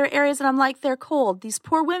other areas that I'm like, they're cold. These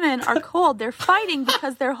poor women are cold. They're fighting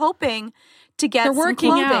because they're hoping to get They're some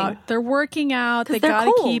working clothing. out. They're working out. They they're got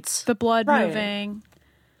to cold. keep the blood Right. moving.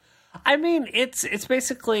 I mean, it's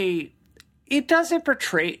basically, it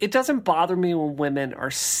doesn't bother me when women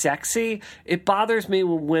are sexy. It bothers me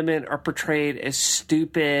when women are portrayed as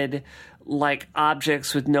stupid, like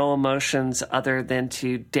objects with no emotions other than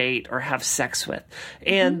to date or have sex with.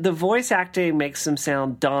 And the voice acting makes them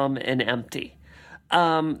sound dumb and empty.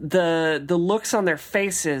 The looks on their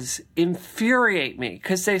faces infuriate me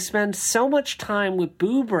because they spend so much time with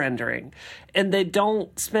boob rendering and they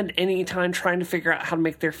don't spend any time trying to figure out how to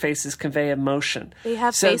make their faces convey emotion. They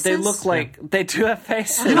have so faces? they look like they do have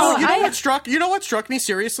faces. You know what struck me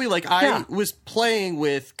seriously? Like I Yeah. was playing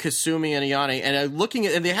with Kasumi and Ayane, and looking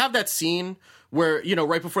at, and they have that scene where, you know,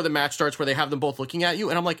 right before the match starts, where they have them both looking at you,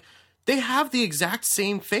 and I'm like, they have the exact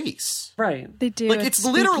same face. Right. They do. Like it's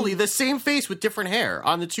literally the same face with different hair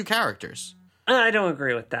on the two characters. I don't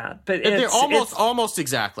agree with that, but They're it's almost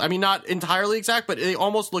exactly. I mean, not entirely exact, but they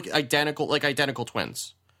almost look identical, like identical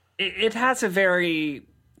twins. it has a very,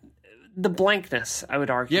 the blankness, I would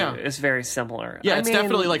argue, Yeah. is very similar. Yeah, I it's mean,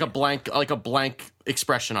 definitely like a blank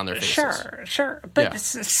expression on their faces. Sure. But Yeah.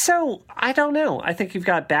 so, I don't know. I think you've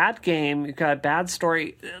got a bad game, you've got a bad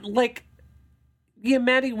story. Like, yeah,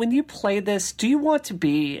 Maddie, when you play this, do you want to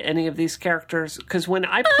be any of these characters? Because when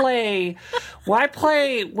I play, when I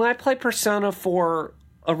play Persona 4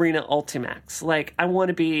 Arena Ultimax, like I want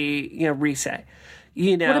to be, you know, Rise.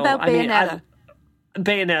 You know, What about Bayonetta?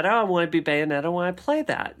 Bayonetta, I want to be Bayonetta when I play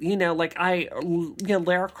that. You know, like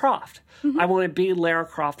Lara Croft. I want to be Lara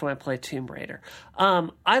Croft when I play Tomb Raider.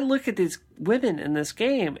 I look at these women in this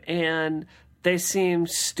game and they seem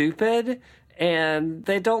stupid and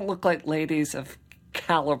they don't look like ladies of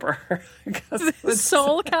caliber.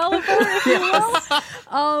 Soul Calibur, if you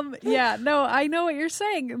will. Yeah, no, I know what you're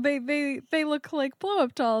saying. They look like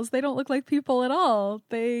blow-up dolls. They don't look like people at all.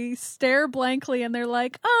 They stare blankly and they're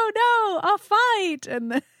like, "Oh no, a fight!"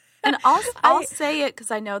 And And I'll say it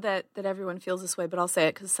because I know that everyone feels this way, but I'll say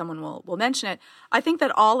it because someone will mention it. I think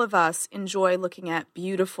that all of us enjoy looking at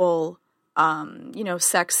beautiful,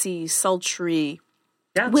 sexy, sultry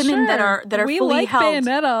women that are we fully like held.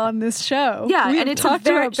 Bayonetta on this show. Yeah, We've and it's talked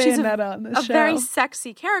about she's Bayonetta on this a show. very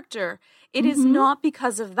sexy character. It is not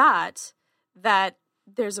because of that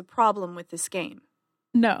there's a problem with this game.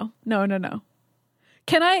 No.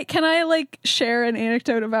 Can I like share an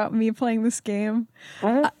anecdote about me playing this game?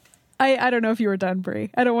 I don't know if you were done, Brie.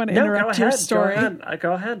 I don't want to interrupt your story.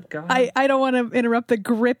 Go ahead. I don't want to interrupt the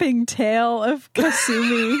gripping tale of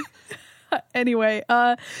Kasumi. Anyway,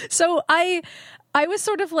 so I was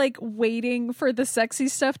sort of like waiting for the sexy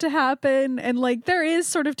stuff to happen, and like there is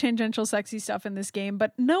sort of tangential sexy stuff in this game,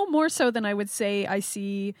 but no more so than I would say I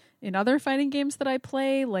see in other fighting games that I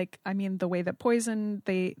play. Like, I mean, the way that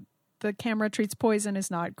the camera treats Poison is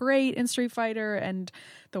not great in Street Fighter, and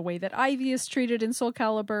the way that Ivy is treated in Soul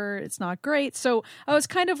Calibur, it's not great. So I was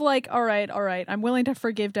kind of like, all right, I'm willing to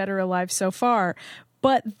forgive Dead or Alive so far.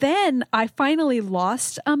 But then I finally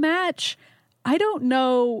lost a match. I don't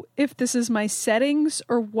know if this is my settings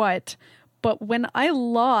or what, but when I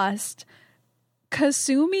lost,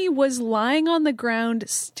 Kasumi was lying on the ground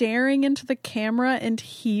staring into the camera and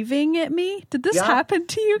heaving at me. Did this happen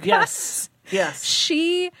to you guys? Yes.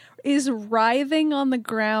 She is writhing on the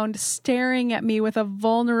ground, staring at me with a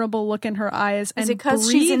vulnerable look in her eyes. Is and it because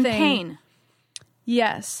breathing. she's in pain?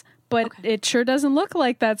 Yes, but it sure doesn't look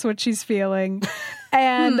like that's what she's feeling.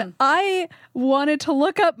 And I wanted to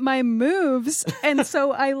look up my moves, and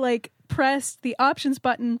so I like pressed the options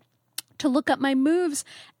button to look up my moves,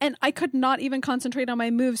 and I could not even concentrate on my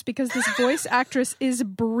moves because this voice actress is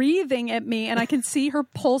breathing at me, and I can see her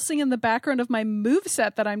pulsing in the background of my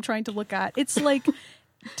moveset that I'm trying to look at. It's like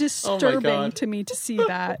disturbing to me to see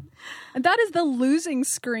that. And that is the losing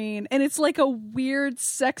screen, and it's like a weird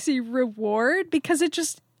sexy reward because it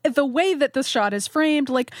just, the way that the shot is framed,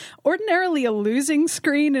 like ordinarily a losing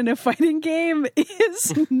screen in a fighting game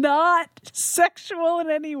is not sexual in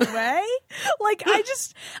any way. Like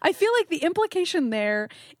I feel like the implication there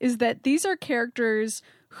is that these are characters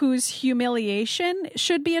whose humiliation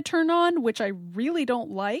should be a turn on, which I really don't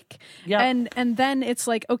like. Yeah. And then it's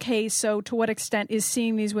like, okay, so to what extent is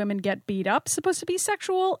seeing these women get beat up supposed to be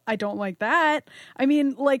sexual? I don't like that. I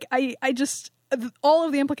mean, like I just, all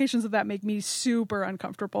of the implications of that make me super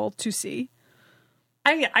uncomfortable to see.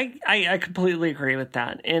 I completely agree with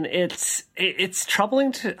that, and it's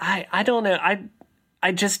troubling to I don't know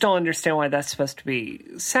I just don't understand why that's supposed to be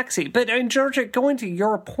sexy. But Georgia, going to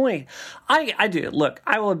your point, I do. Look,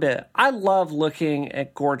 I will admit, I love looking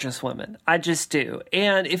at gorgeous women. I just do.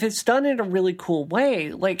 And if it's done in a really cool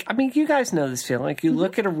way, like, I mean, you guys know this feeling. Like, you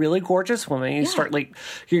look at a really gorgeous woman, and you start, like,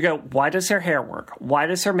 you go, why does her hair work? Why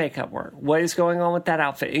does her makeup work? What is going on with that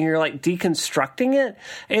outfit? And you're, like, deconstructing it.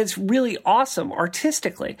 And it's really awesome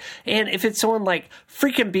artistically. And if it's someone like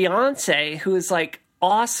freaking Beyonce, who is, like,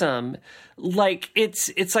 awesome, like it's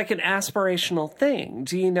like an aspirational thing.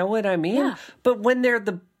 Do you know what I mean? Yeah. But when they're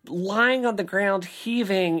lying on the ground,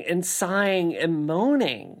 heaving and sighing and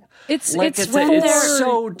moaning, It's like when it's they're-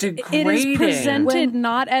 so degrading. It is presented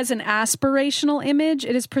not as an aspirational image.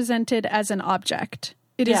 It is presented as an object.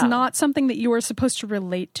 It is Yeah. not something that you are supposed to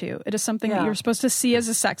relate to. It is something that Yeah. you're supposed to see as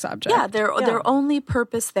a sex object. Yeah, their only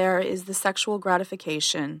purpose there is the sexual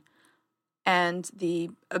gratification and the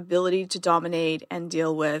ability to dominate and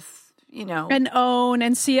deal with, you know. And own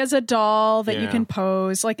and see as a doll that you Yeah. can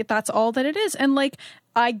pose. Like, that's all that it is. And like,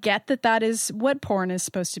 I get that is what porn is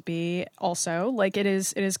supposed to be also. Like, it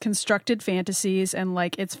is constructed fantasies, and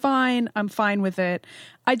like, it's fine. I'm fine with it.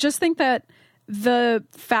 I just think that the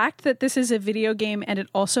fact that this is a video game and it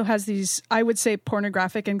also has these, I would say,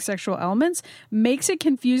 pornographic and sexual elements makes it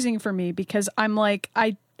confusing for me, because I'm like,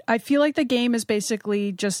 I feel like the game is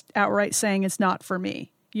basically just outright saying it's not for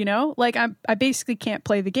me. You know, like I basically can't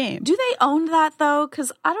play the game. Do they own that though?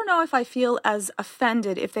 Because I don't know if I feel as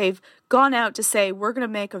offended if they've gone out to say we're going to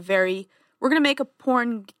make a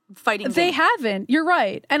porn fighting game. They haven't. You're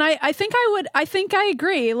right, and I think I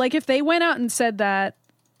agree. Like, if they went out and said that.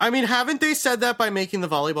 I mean, haven't they said that by making the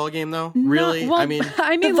volleyball game, though? Really? Well, I mean, The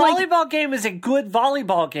like, volleyball game is a good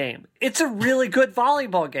volleyball game. It's a really good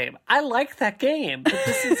volleyball game. I like that game, but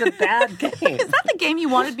this is a bad game. Is that the game you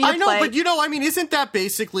wanted me to I know, play? but you know, I mean, isn't that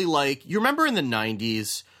basically like, you remember in the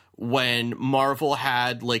 90s when Marvel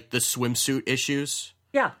had like the swimsuit issues?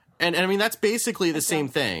 Yeah. And I mean, that's basically the same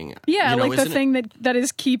thing. yeah, you know, like the isn't it? thing that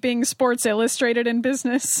is keeping Sports Illustrated in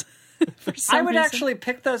business. For some I would reason. actually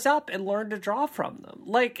pick those up and learn to draw from them.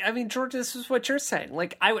 Like, I mean, George, this is what you're saying.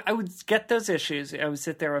 Like, I would get those issues. I would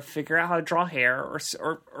sit there and figure out how to draw hair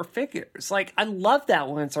or figures. Like, I love that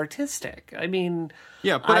when it's artistic. I mean,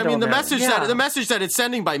 Yeah, but I mean, the don't know. message that it's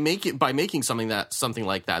sending by making something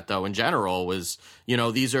like that, though, in general, was, you know,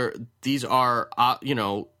 these are you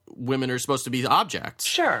know, women are supposed to be objects.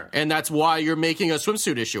 Sure. And that's why you're making a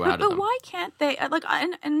swimsuit issue out of But them. why can't they, like,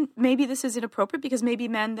 and maybe this is inappropriate because maybe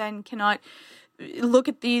men then cannot look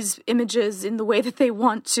at these images in the way that they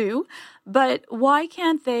want to, but why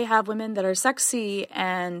can't they have women that are sexy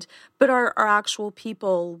but are actual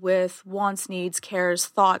people with wants, needs, cares,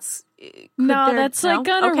 thoughts? No, that's like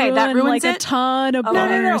gonna ruin that ruins like a it? ton of No,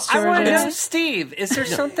 boners. I want to Georgia. know, Steve, is there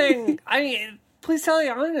something, I mean, please tell me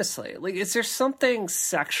honestly, like, is there something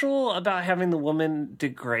sexual about having the woman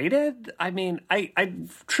degraded? I mean, I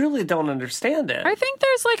truly don't understand it. I think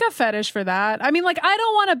there's like a fetish for that. I mean, like, I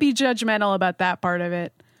don't want to be judgmental about that part of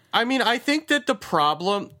it. I mean, I think that the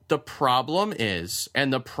problem is,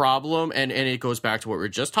 and it goes back to what we were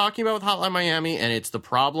just talking about with Hotline Miami, and it's a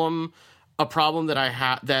problem that I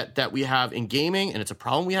have that we have in gaming, and it's a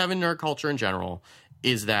problem we have in nerd culture in general,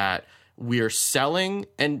 is that we are selling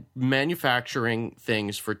and manufacturing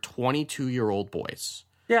things for 22-year-old boys.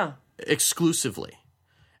 Yeah. Exclusively.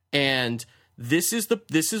 And this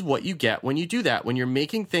is what you get when you do that. When you're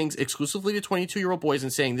making things exclusively to 22-year-old boys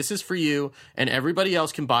and saying this is for you and everybody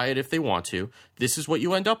else can buy it if they want to, this is what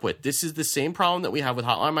you end up with. This is the same problem that we have with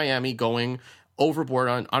Hotline Miami going overboard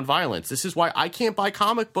on violence. This is why I can't buy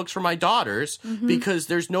comic books for my daughters, because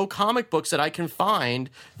there's no comic books that I can find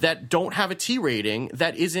that don't have a T rating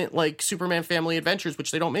that isn't like Superman Family Adventures, which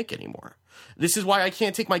they don't make anymore. This is why I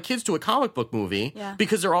can't take my kids to a comic book movie,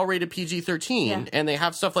 because they're all rated PG-13, and they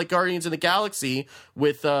have stuff like Guardians of the Galaxy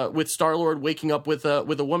with Star-Lord waking up with a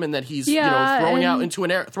woman that he's throwing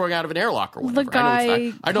out of an airlock or whatever. The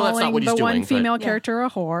guy I know that's not what he's the doing. one but- female character a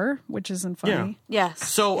whore, which isn't funny. Yes.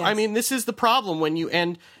 So yes. I mean, this is the problem when you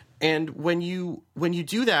when you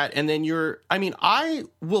do that, and then I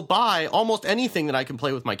will buy almost anything that I can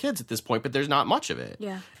play with my kids at this point, but there's not much of it.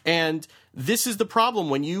 Yeah. And this is the problem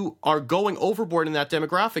when you are going overboard in that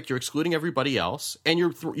demographic. You're excluding everybody else, and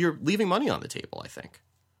you're leaving money on the table, I think.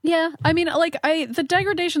 Yeah, I mean, like, the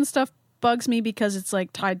degradation stuff bugs me because it's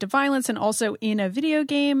like tied to violence and also in a video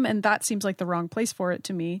game, and that seems like the wrong place for it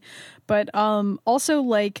to me. But also,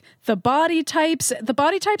 like, the body types and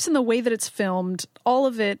the way that it's filmed, all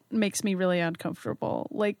of it makes me really uncomfortable.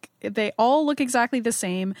 Like, they all look exactly the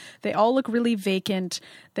same. They all look really vacant.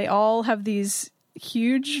 They all have these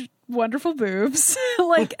huge wonderful boobs.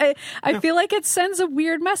 Like, I feel like it sends a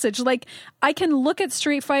weird message. Like, I can look at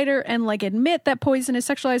Street Fighter and like admit that Poison is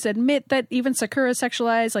sexualized, admit that even Sakura is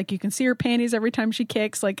sexualized. Like, you can see her panties every time she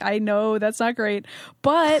kicks. Like, I know that's not great,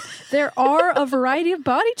 but there are a variety of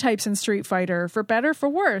body types in Street Fighter, for better, for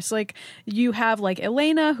worse. Like, you have like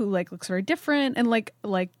Elena, who like looks very different, and like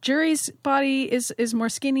Juri's body is more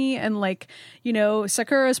skinny, and like, you know,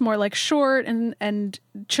 Sakura is more like short, and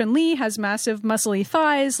Chun-Li has massive muscly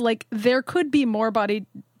thighs. Like, there could be more body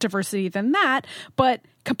diversity than that, but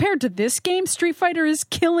compared to this game, Street Fighter is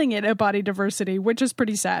killing it at body diversity, which is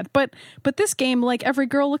pretty sad. But this game, like, every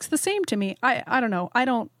girl looks the same to me. I don't know.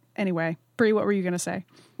 Anyway, Brie, what were you gonna say?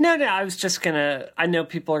 No, I was just I know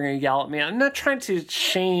people are gonna yell at me. I'm not trying to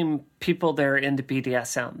shame people that are into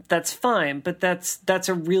BDSM. That's fine, but that's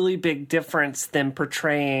a really big difference than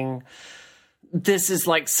portraying this is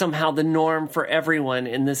like somehow the norm for everyone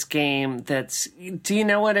in this game. Do you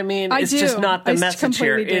know what I mean? It's just not the message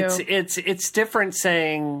here. It's different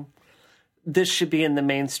saying this should be in the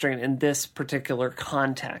mainstream in this particular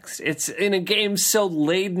context. It's in a game so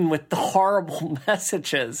laden with the horrible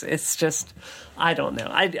messages. It's just, I don't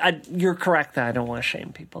know. You're correct that I don't want to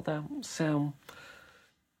shame people though. So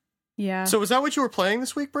yeah. So is that what you were playing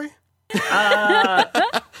this week, Brie?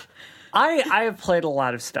 I have played a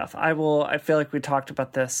lot of stuff. I feel like we talked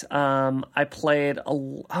about this. I played I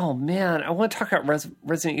want to talk about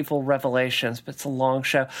Resident Evil Revelations, but it's a long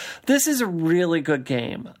show. This is a really good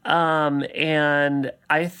game. And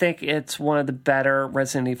I think it's one of the better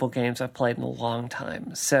Resident Evil games I've played in a long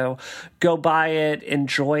time. So go buy it,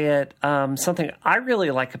 enjoy it. Something I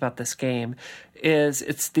really like about this game is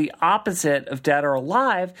it's the opposite of Dead or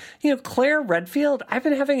Alive. You know, Claire Redfield, I've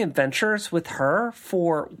been having adventures with her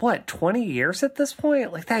for, 20 years at this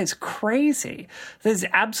point? Like, that is crazy. That is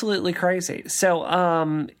absolutely crazy.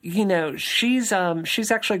 So, you know, she's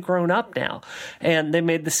actually grown up now. And they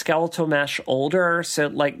made the skeletal mesh older. So,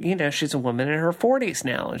 like, you know, she's a woman in her 40s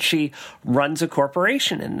now. And she runs a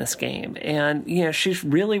corporation in this game. And, you know, she's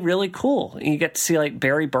really, really cool. And you get to see, like,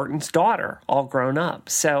 Barry Burton's daughter all grown up.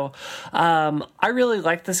 So, I really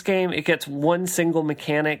like this game. It gets one single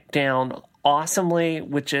mechanic down awesomely,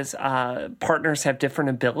 which is partners have different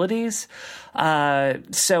abilities.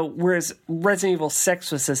 So whereas Resident Evil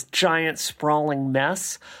 6 was this giant sprawling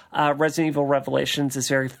mess, Resident Evil Revelations is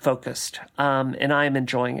very focused, and I'm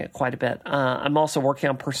enjoying it quite a bit. I'm also working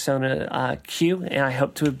on Persona Q, and I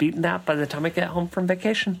hope to have beaten that by the time I get home from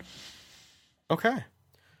vacation. Okay.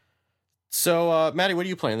 So, Maddie, what are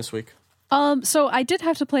you playing this week? So I did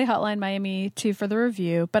have to play Hotline Miami 2 for the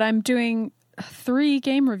review, but I'm doing 3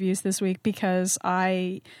 game reviews this week because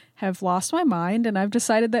I have lost my mind and I've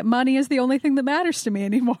decided that money is the only thing that matters to me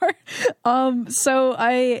anymore. So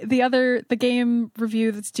the game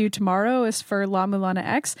review that's due tomorrow is for La Mulana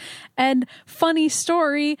X. And funny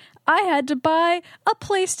story, I had to buy a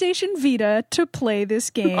PlayStation Vita to play this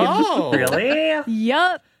game. Oh, really?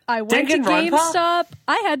 Yup. I went to GameStop.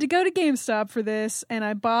 I had to go to GameStop for this, and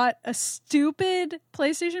I bought a stupid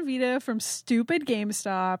PlayStation Vita from stupid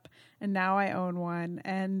GameStop, and now I own one.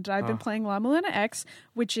 And I've been playing La Mulana X,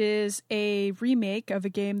 which is a remake of a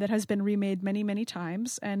game that has been remade many, many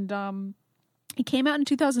times. And it came out in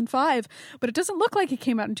 2005, but it doesn't look like it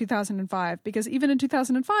came out in 2005, because even in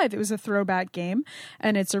 2005, it was a throwback game,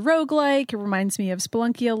 and it's a roguelike. It reminds me of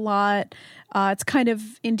Spelunky a lot. It's kind of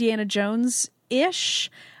Indiana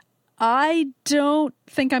Jones-ish. I don't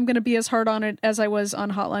think I'm going to be as hard on it as I was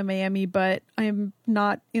on Hotline Miami, but I'm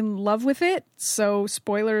not in love with it. So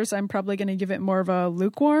spoilers, I'm probably going to give it more of a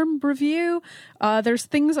lukewarm review. There's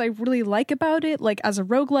things I really like about it. Like, as a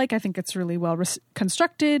roguelike, I think it's really well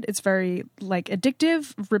constructed. It's very like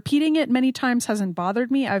addictive. Repeating it many times hasn't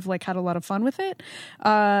bothered me. I've like had a lot of fun with it.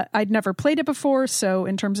 I'd never played it before. So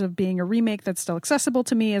in terms of being a remake that's still accessible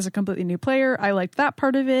to me as a completely new player, I liked that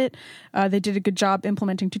part of it. They did a good job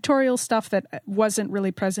implementing tutorial stuff that wasn't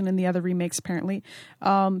really present in the other remakes, apparently.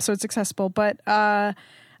 So it's accessible, but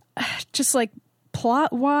just like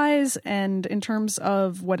plot wise and in terms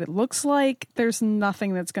of what it looks like, there's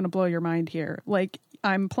nothing that's going to blow your mind here. Like,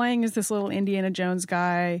 I'm playing as this little Indiana Jones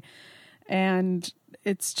guy, and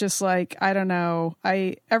it's just like, I don't know.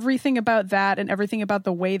 Everything about that and everything about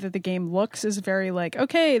the way that the game looks is very like,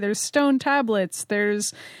 okay, there's stone tablets,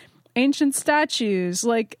 there's ancient statues,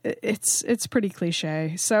 like it's pretty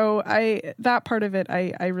cliche. So that part of it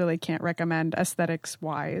I really can't recommend aesthetics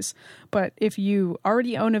wise. But if you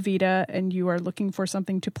already own a Vita and you are looking for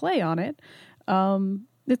something to play on it,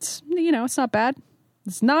 it's not bad.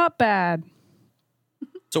 It's not bad.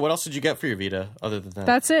 So what else did you get for your Vita other than that?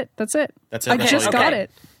 That's it. That's it. I just got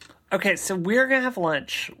it. Okay, so we're gonna have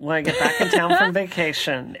lunch when I get back in town from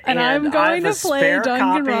vacation, And I'm going to play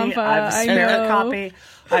Danganronpa. I have a I spare know. copy.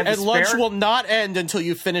 I have a And lunch spare- will not end until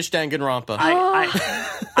you finish Danganronpa.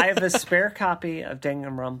 I have a spare copy of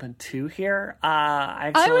Danganronpa 2 here.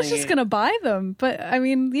 I was just going to buy them, but I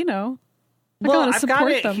mean, I gotta I've got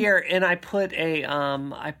support it them. here, and I put a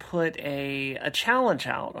challenge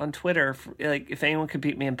out on Twitter. Like, if anyone could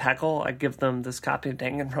beat me in Peggle, I'd give them this copy of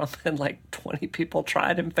Danganronpa, and like 20 people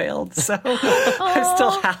tried and failed. So I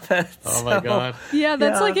still have it. Oh my god! Yeah,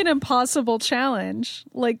 that's like an impossible challenge.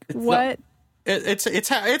 Like, what?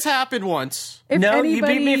 It's happened once. If No,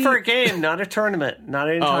 anybody... you beat me for a game, not a tournament, not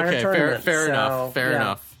an entire Okay, tournament. fair So, enough. Fair yeah.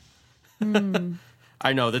 enough.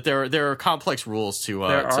 I know that there are complex rules to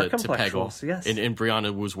There are to complex Peggle rules, yes. in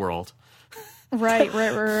Brianna Wu's world. Right.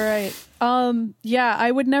 Yeah,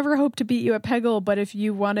 I would never hope to beat you at Peggle, but if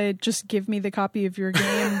you want to just give me the copy of your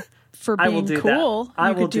game for I will being do cool, that. I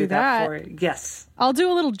you will could do that. for you. Yes. I'll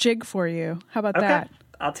do a little jig for you. How about Okay. that?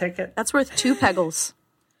 I'll take it. That's worth 2 Peggles.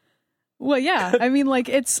 Well, yeah. I mean, like,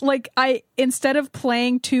 it's like instead of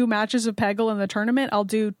playing 2 matches of Peggle in the tournament, I'll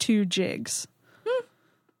do 2 jigs.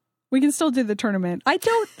 We can still do the tournament. I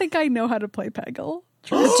don't think I know how to play Peggle.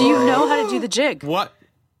 Do you know how to do the jig? What?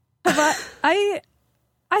 But I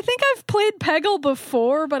think I've played Peggle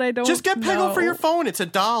before, but I don't Just get Peggle know. for your phone. It's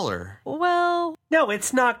 $1. Well, No,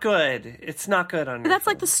 it's not good. It's not good on your That's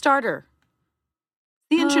like the starter.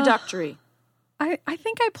 The introductory. I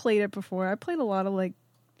think I played it before. I played a lot of like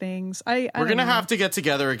things. I We're don't gonna know. have to get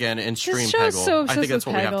together again and stream This show's Peggle. so I obsessed think that's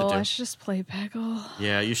with what we have Peggle. to I do. should just play Peggle.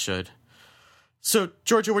 Yeah, you should. So,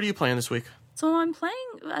 Georgia, what are you playing this week? So I'm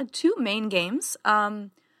playing 2 main games.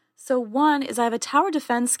 So one is I have a tower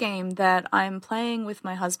defense game that I'm playing with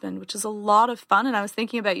my husband, which is a lot of fun. And I was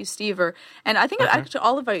thinking about you, Steve, and I think actually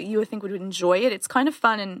all of you, I think, would enjoy it. It's kind of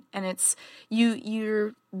fun, and it's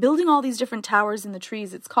you're building all these different towers in the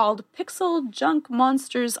trees. It's called Pixel Junk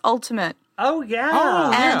Monsters Ultimate. Oh, yeah.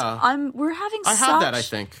 Oh, And yeah. we're having I have that, I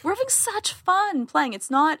think. We're having such fun playing.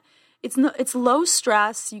 It's low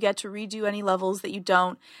stress. You get to redo any levels that you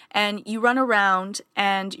don't, and you run around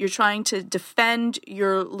and you're trying to defend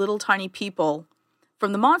your little tiny people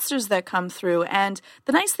from the monsters that come through. And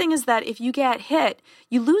the nice thing is that if you get hit,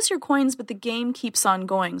 you lose your coins, but the game keeps on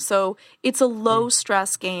going. So it's a low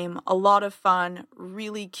stress game, a lot of fun,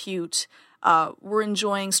 really cute. We're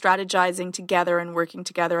enjoying strategizing together and working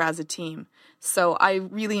together as a team. So I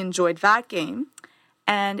really enjoyed that game.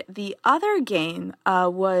 And the other game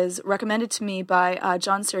was recommended to me by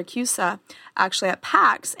John Siracusa, actually at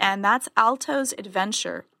PAX, and that's Alto's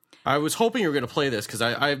Adventure. I was hoping you were going to play this because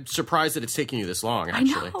I'm surprised that it's taking you this long,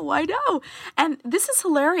 actually. I know. And this is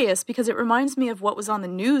hilarious because it reminds me of what was on the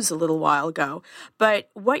news a little while ago. But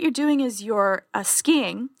what you're doing is you're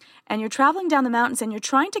skiing, and you're traveling down the mountains, and you're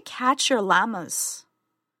trying to catch your llamas.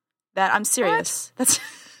 I'm serious. That's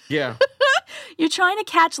Yeah. You're trying to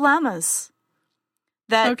catch llamas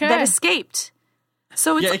that escaped.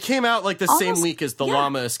 So it's Yeah, it came out like the same week as the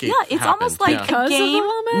llama escape. Yeah, it's happened. almost like Yeah. a Because of the game.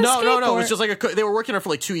 llama No, escape, it or- was just like they were working on it for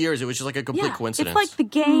like 2 years. It was just like a complete coincidence. It's like the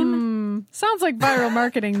game. Sounds like viral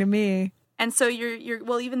marketing to me. And so you're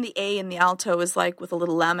well, even the A in the alto is like with a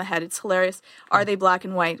little llama head. It's hilarious. Are they black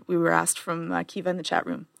and white? We were asked from Kiva in the chat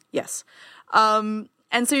room. Yes.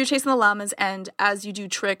 And so you're chasing the llamas, and as you do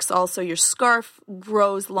tricks, also your scarf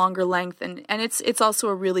grows longer length, and it's also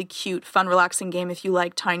a really cute, fun, relaxing game if you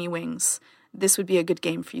like tiny wings. This would be a good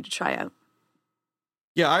game for you to try out.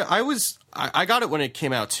 Yeah, I got it when it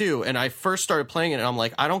came out too, and I first started playing it, and I'm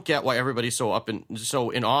like, I don't get why everybody's so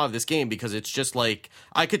in awe of this game, because it's just like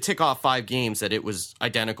I could tick off 5 games that it was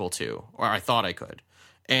identical to, or I thought I could.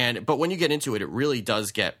 But when you get into it, it really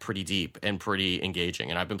does get pretty deep and pretty engaging,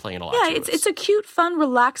 and I've been playing a lot. Yeah, it's a cute, fun,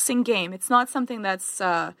 relaxing game. It's not something that's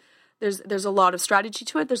there's a lot of strategy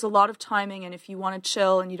to it. There's a lot of timing, and if you want to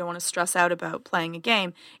chill and you don't want to stress out about playing a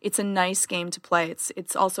game, it's a nice game to play.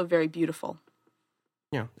 It's also very beautiful.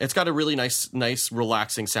 Yeah, it's got a really nice,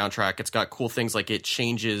 relaxing soundtrack. It's got cool things like it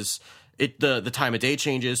changes. The time of day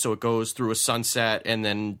changes, so it goes through a sunset and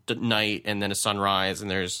then night and then a sunrise,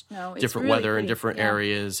 and there's different really weather in pretty. different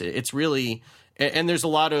areas. It's really, and there's a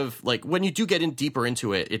lot of like when you do get in deeper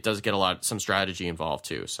into it, it does get some strategy involved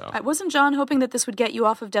too. So Wasn't John hoping that this would get you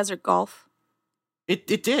off of Desert Golf? it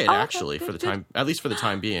did okay, actually good, for the good. time, at least for the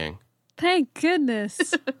time being. Thank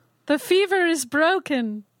goodness. The fever is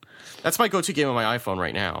broken. That's my go-to game on my iPhone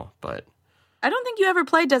right now. But I don't think you ever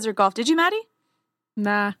played Desert Golf. Did you, Maddie?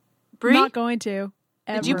 Nah. Bree? Not going to.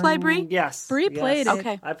 Did you Ever. play Bree? Yes. Bree yes. played it.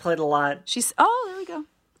 Okay. I played a lot. There we go.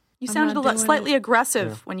 You I'm sounded not doing slightly it.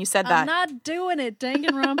 aggressive when you said I'm that. not doing it.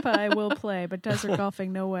 Danganronpa I will play, but desert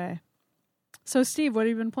golfing, no way. So, Steve, what have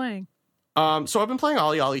you been playing? So I've been playing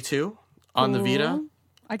Ollie Ollie 2 on the Vita.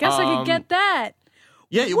 I guess I could get that.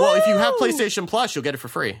 Yeah, well, if you have PlayStation Plus, you'll get it for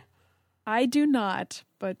free. I do not,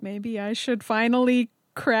 but maybe I should finally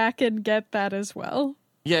crack and get that as well.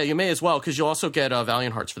 Yeah, you may as well, because you'll also get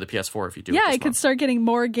Valiant Hearts for the PS4 if you do it Yeah, this I could month. start getting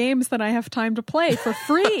more games than I have time to play for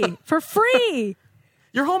free. For free!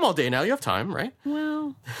 You're home all day now. You have time, right?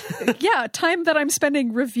 Well, yeah, time that I'm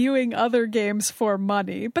spending reviewing other games for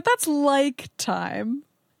money, but that's like time.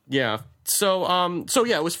 Yeah. So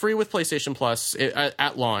yeah, it was free with PlayStation Plus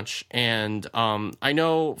at launch, and I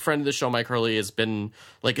know friend of the show Mike Hurley has been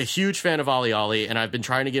like a huge fan of Ollie Ollie, and I've been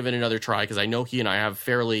trying to give it another try because I know he and I have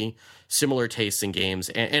fairly similar tastes in games,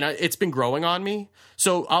 and it's been growing on me.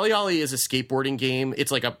 So Ollie Ollie is a skateboarding game.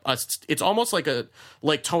 It's like it's almost like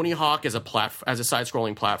Tony Hawk as a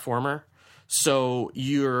side-scrolling platformer. So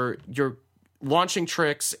you're launching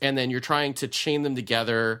tricks, and then you're trying to chain them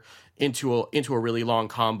together into a really long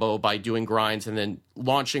combo by doing grinds, and then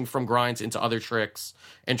launching from grinds into other tricks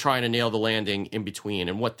and trying to nail the landing in between.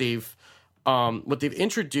 And what they've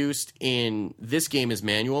introduced in this game is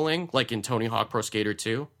manualing, like in Tony Hawk Pro Skater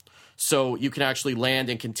 2. So you can actually land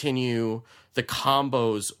and continue the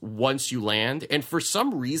combos once you land. And for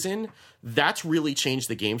some reason, that's really changed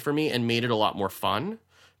the game for me and made it a lot more fun,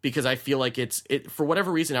 because I feel like for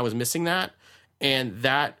whatever reason, I was missing that. And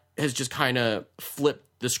that has just kind of flipped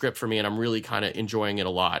the script for me, and I'm really kind of enjoying it a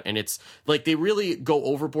lot. And it's like they really go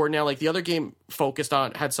overboard now. Like the other game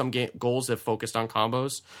had some goals that focused on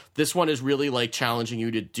combos. This one is really like challenging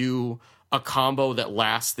you to do a combo that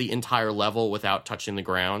lasts the entire level without touching the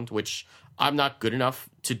ground, which I'm not good enough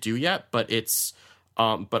to do yet, but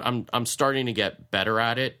I'm starting to get better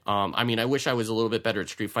at it. I mean, I wish I was a little bit better at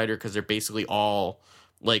Street Fighter, because they're basically all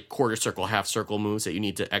like quarter circle, half circle moves that you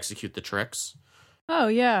need to execute the tricks. Oh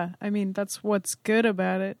yeah, I mean that's what's good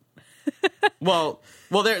about it. well,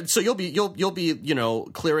 there. So you'll be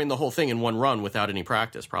clearing the whole thing in one run without any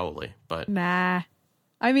practice, probably. But nah,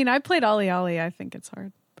 I mean I played Ollie Ollie. I think it's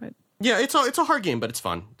hard, but yeah, it's a hard game, but it's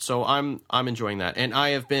fun. So I'm enjoying that, and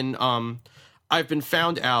I've been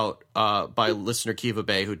found out by listener Kiva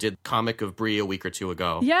Bay, who did Comic of Brie a week or two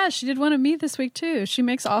ago. Yeah, she did one of me this week too. She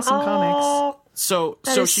makes awesome comics. So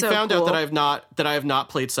she found out that I have not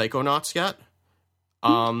played Psychonauts yet.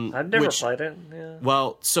 I've never played it. Yeah.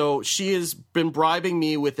 Well, so she has been bribing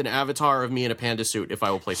me with an avatar of me in a panda suit if I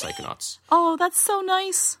will play Psychonauts. Oh, that's so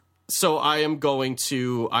nice. So I'm going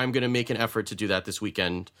to make an effort to do that this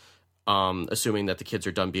weekend, assuming that the kids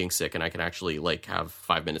are done being sick and I can actually like have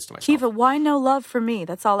 5 minutes to myself. Kiva, why no love for me?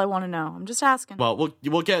 That's all I want to know. I'm just asking. Well, we'll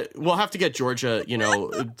have to get Georgia,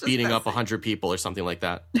 beating up 100 people or something like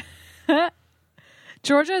that.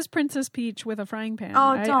 Georgia is Princess Peach with a frying pan.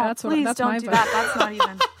 Oh, right? don't. Please that's don't my do vote. that. That's not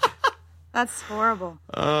even... That's horrible.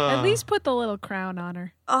 At least put the little crown on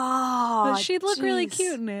her. Oh, But she'd look really jeez.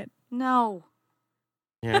 cute in it. No.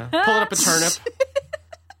 Yeah. Pulling up a turnip.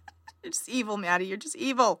 You're just evil, Maddie. You're just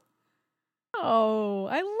evil. Oh,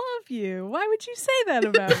 I love you. Why would you say that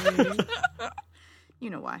about me? You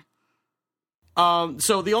know why.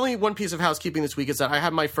 So the only one piece of housekeeping this week is that I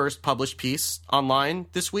have my first published piece online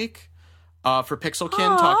this week for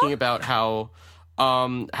Pixelkin, talking about how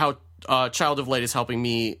Child of Light is helping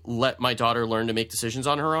me let my daughter learn to make decisions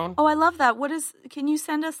on her own. Oh, I love that. Can you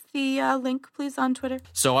send us the link, please, on Twitter?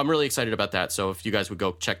 So I'm really excited about that. So if you guys would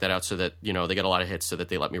go check that out so that, they get a lot of hits so that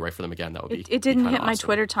they let me write for them again, that would be It didn't be hit my awesome.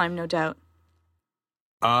 Twitter time, no doubt.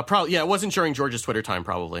 Probably, yeah, it wasn't during George's Twitter time,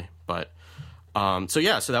 probably. But, so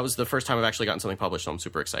that was the first time I've actually gotten something published, so I'm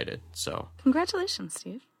super excited. So, Congratulations,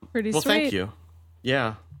 Steve. Pretty well, sweet. thank you.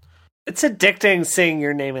 Yeah. It's addicting seeing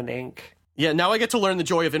your name in ink. Yeah, now I get to learn the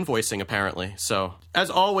joy of invoicing, apparently. So, as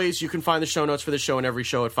always, you can find the show notes for this show and every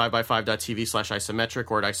show at 5by5.tv/isometric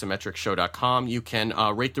or at isometricshow.com. You can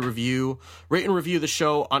rate and review the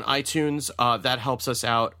show on iTunes. That helps us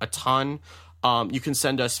out a ton. You can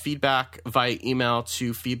send us feedback via email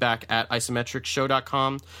to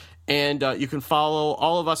feedback@isometricshow.com. And you can follow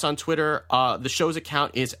all of us on Twitter. The show's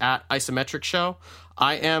account is at Isometric Show.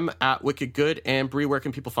 I am at Wicked Good. And Brie, where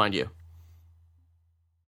can people find you?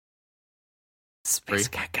 Space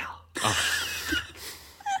Cacao.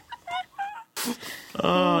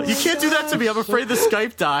 You can't do that to me. I'm afraid the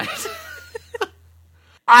Skype died.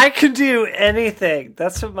 I can do anything.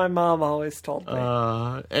 That's what my mom always told me.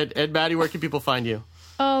 And Maddie, where can people find you?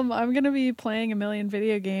 I'm going to be playing a million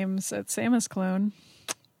video games at Samus Clone.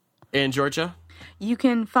 And Georgia? You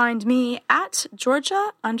can find me at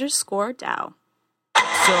Georgia_Dow.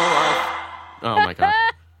 So, oh my God.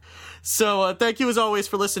 So, thank you as always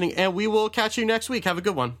for listening, and we will catch you next week. Have a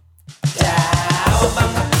good one.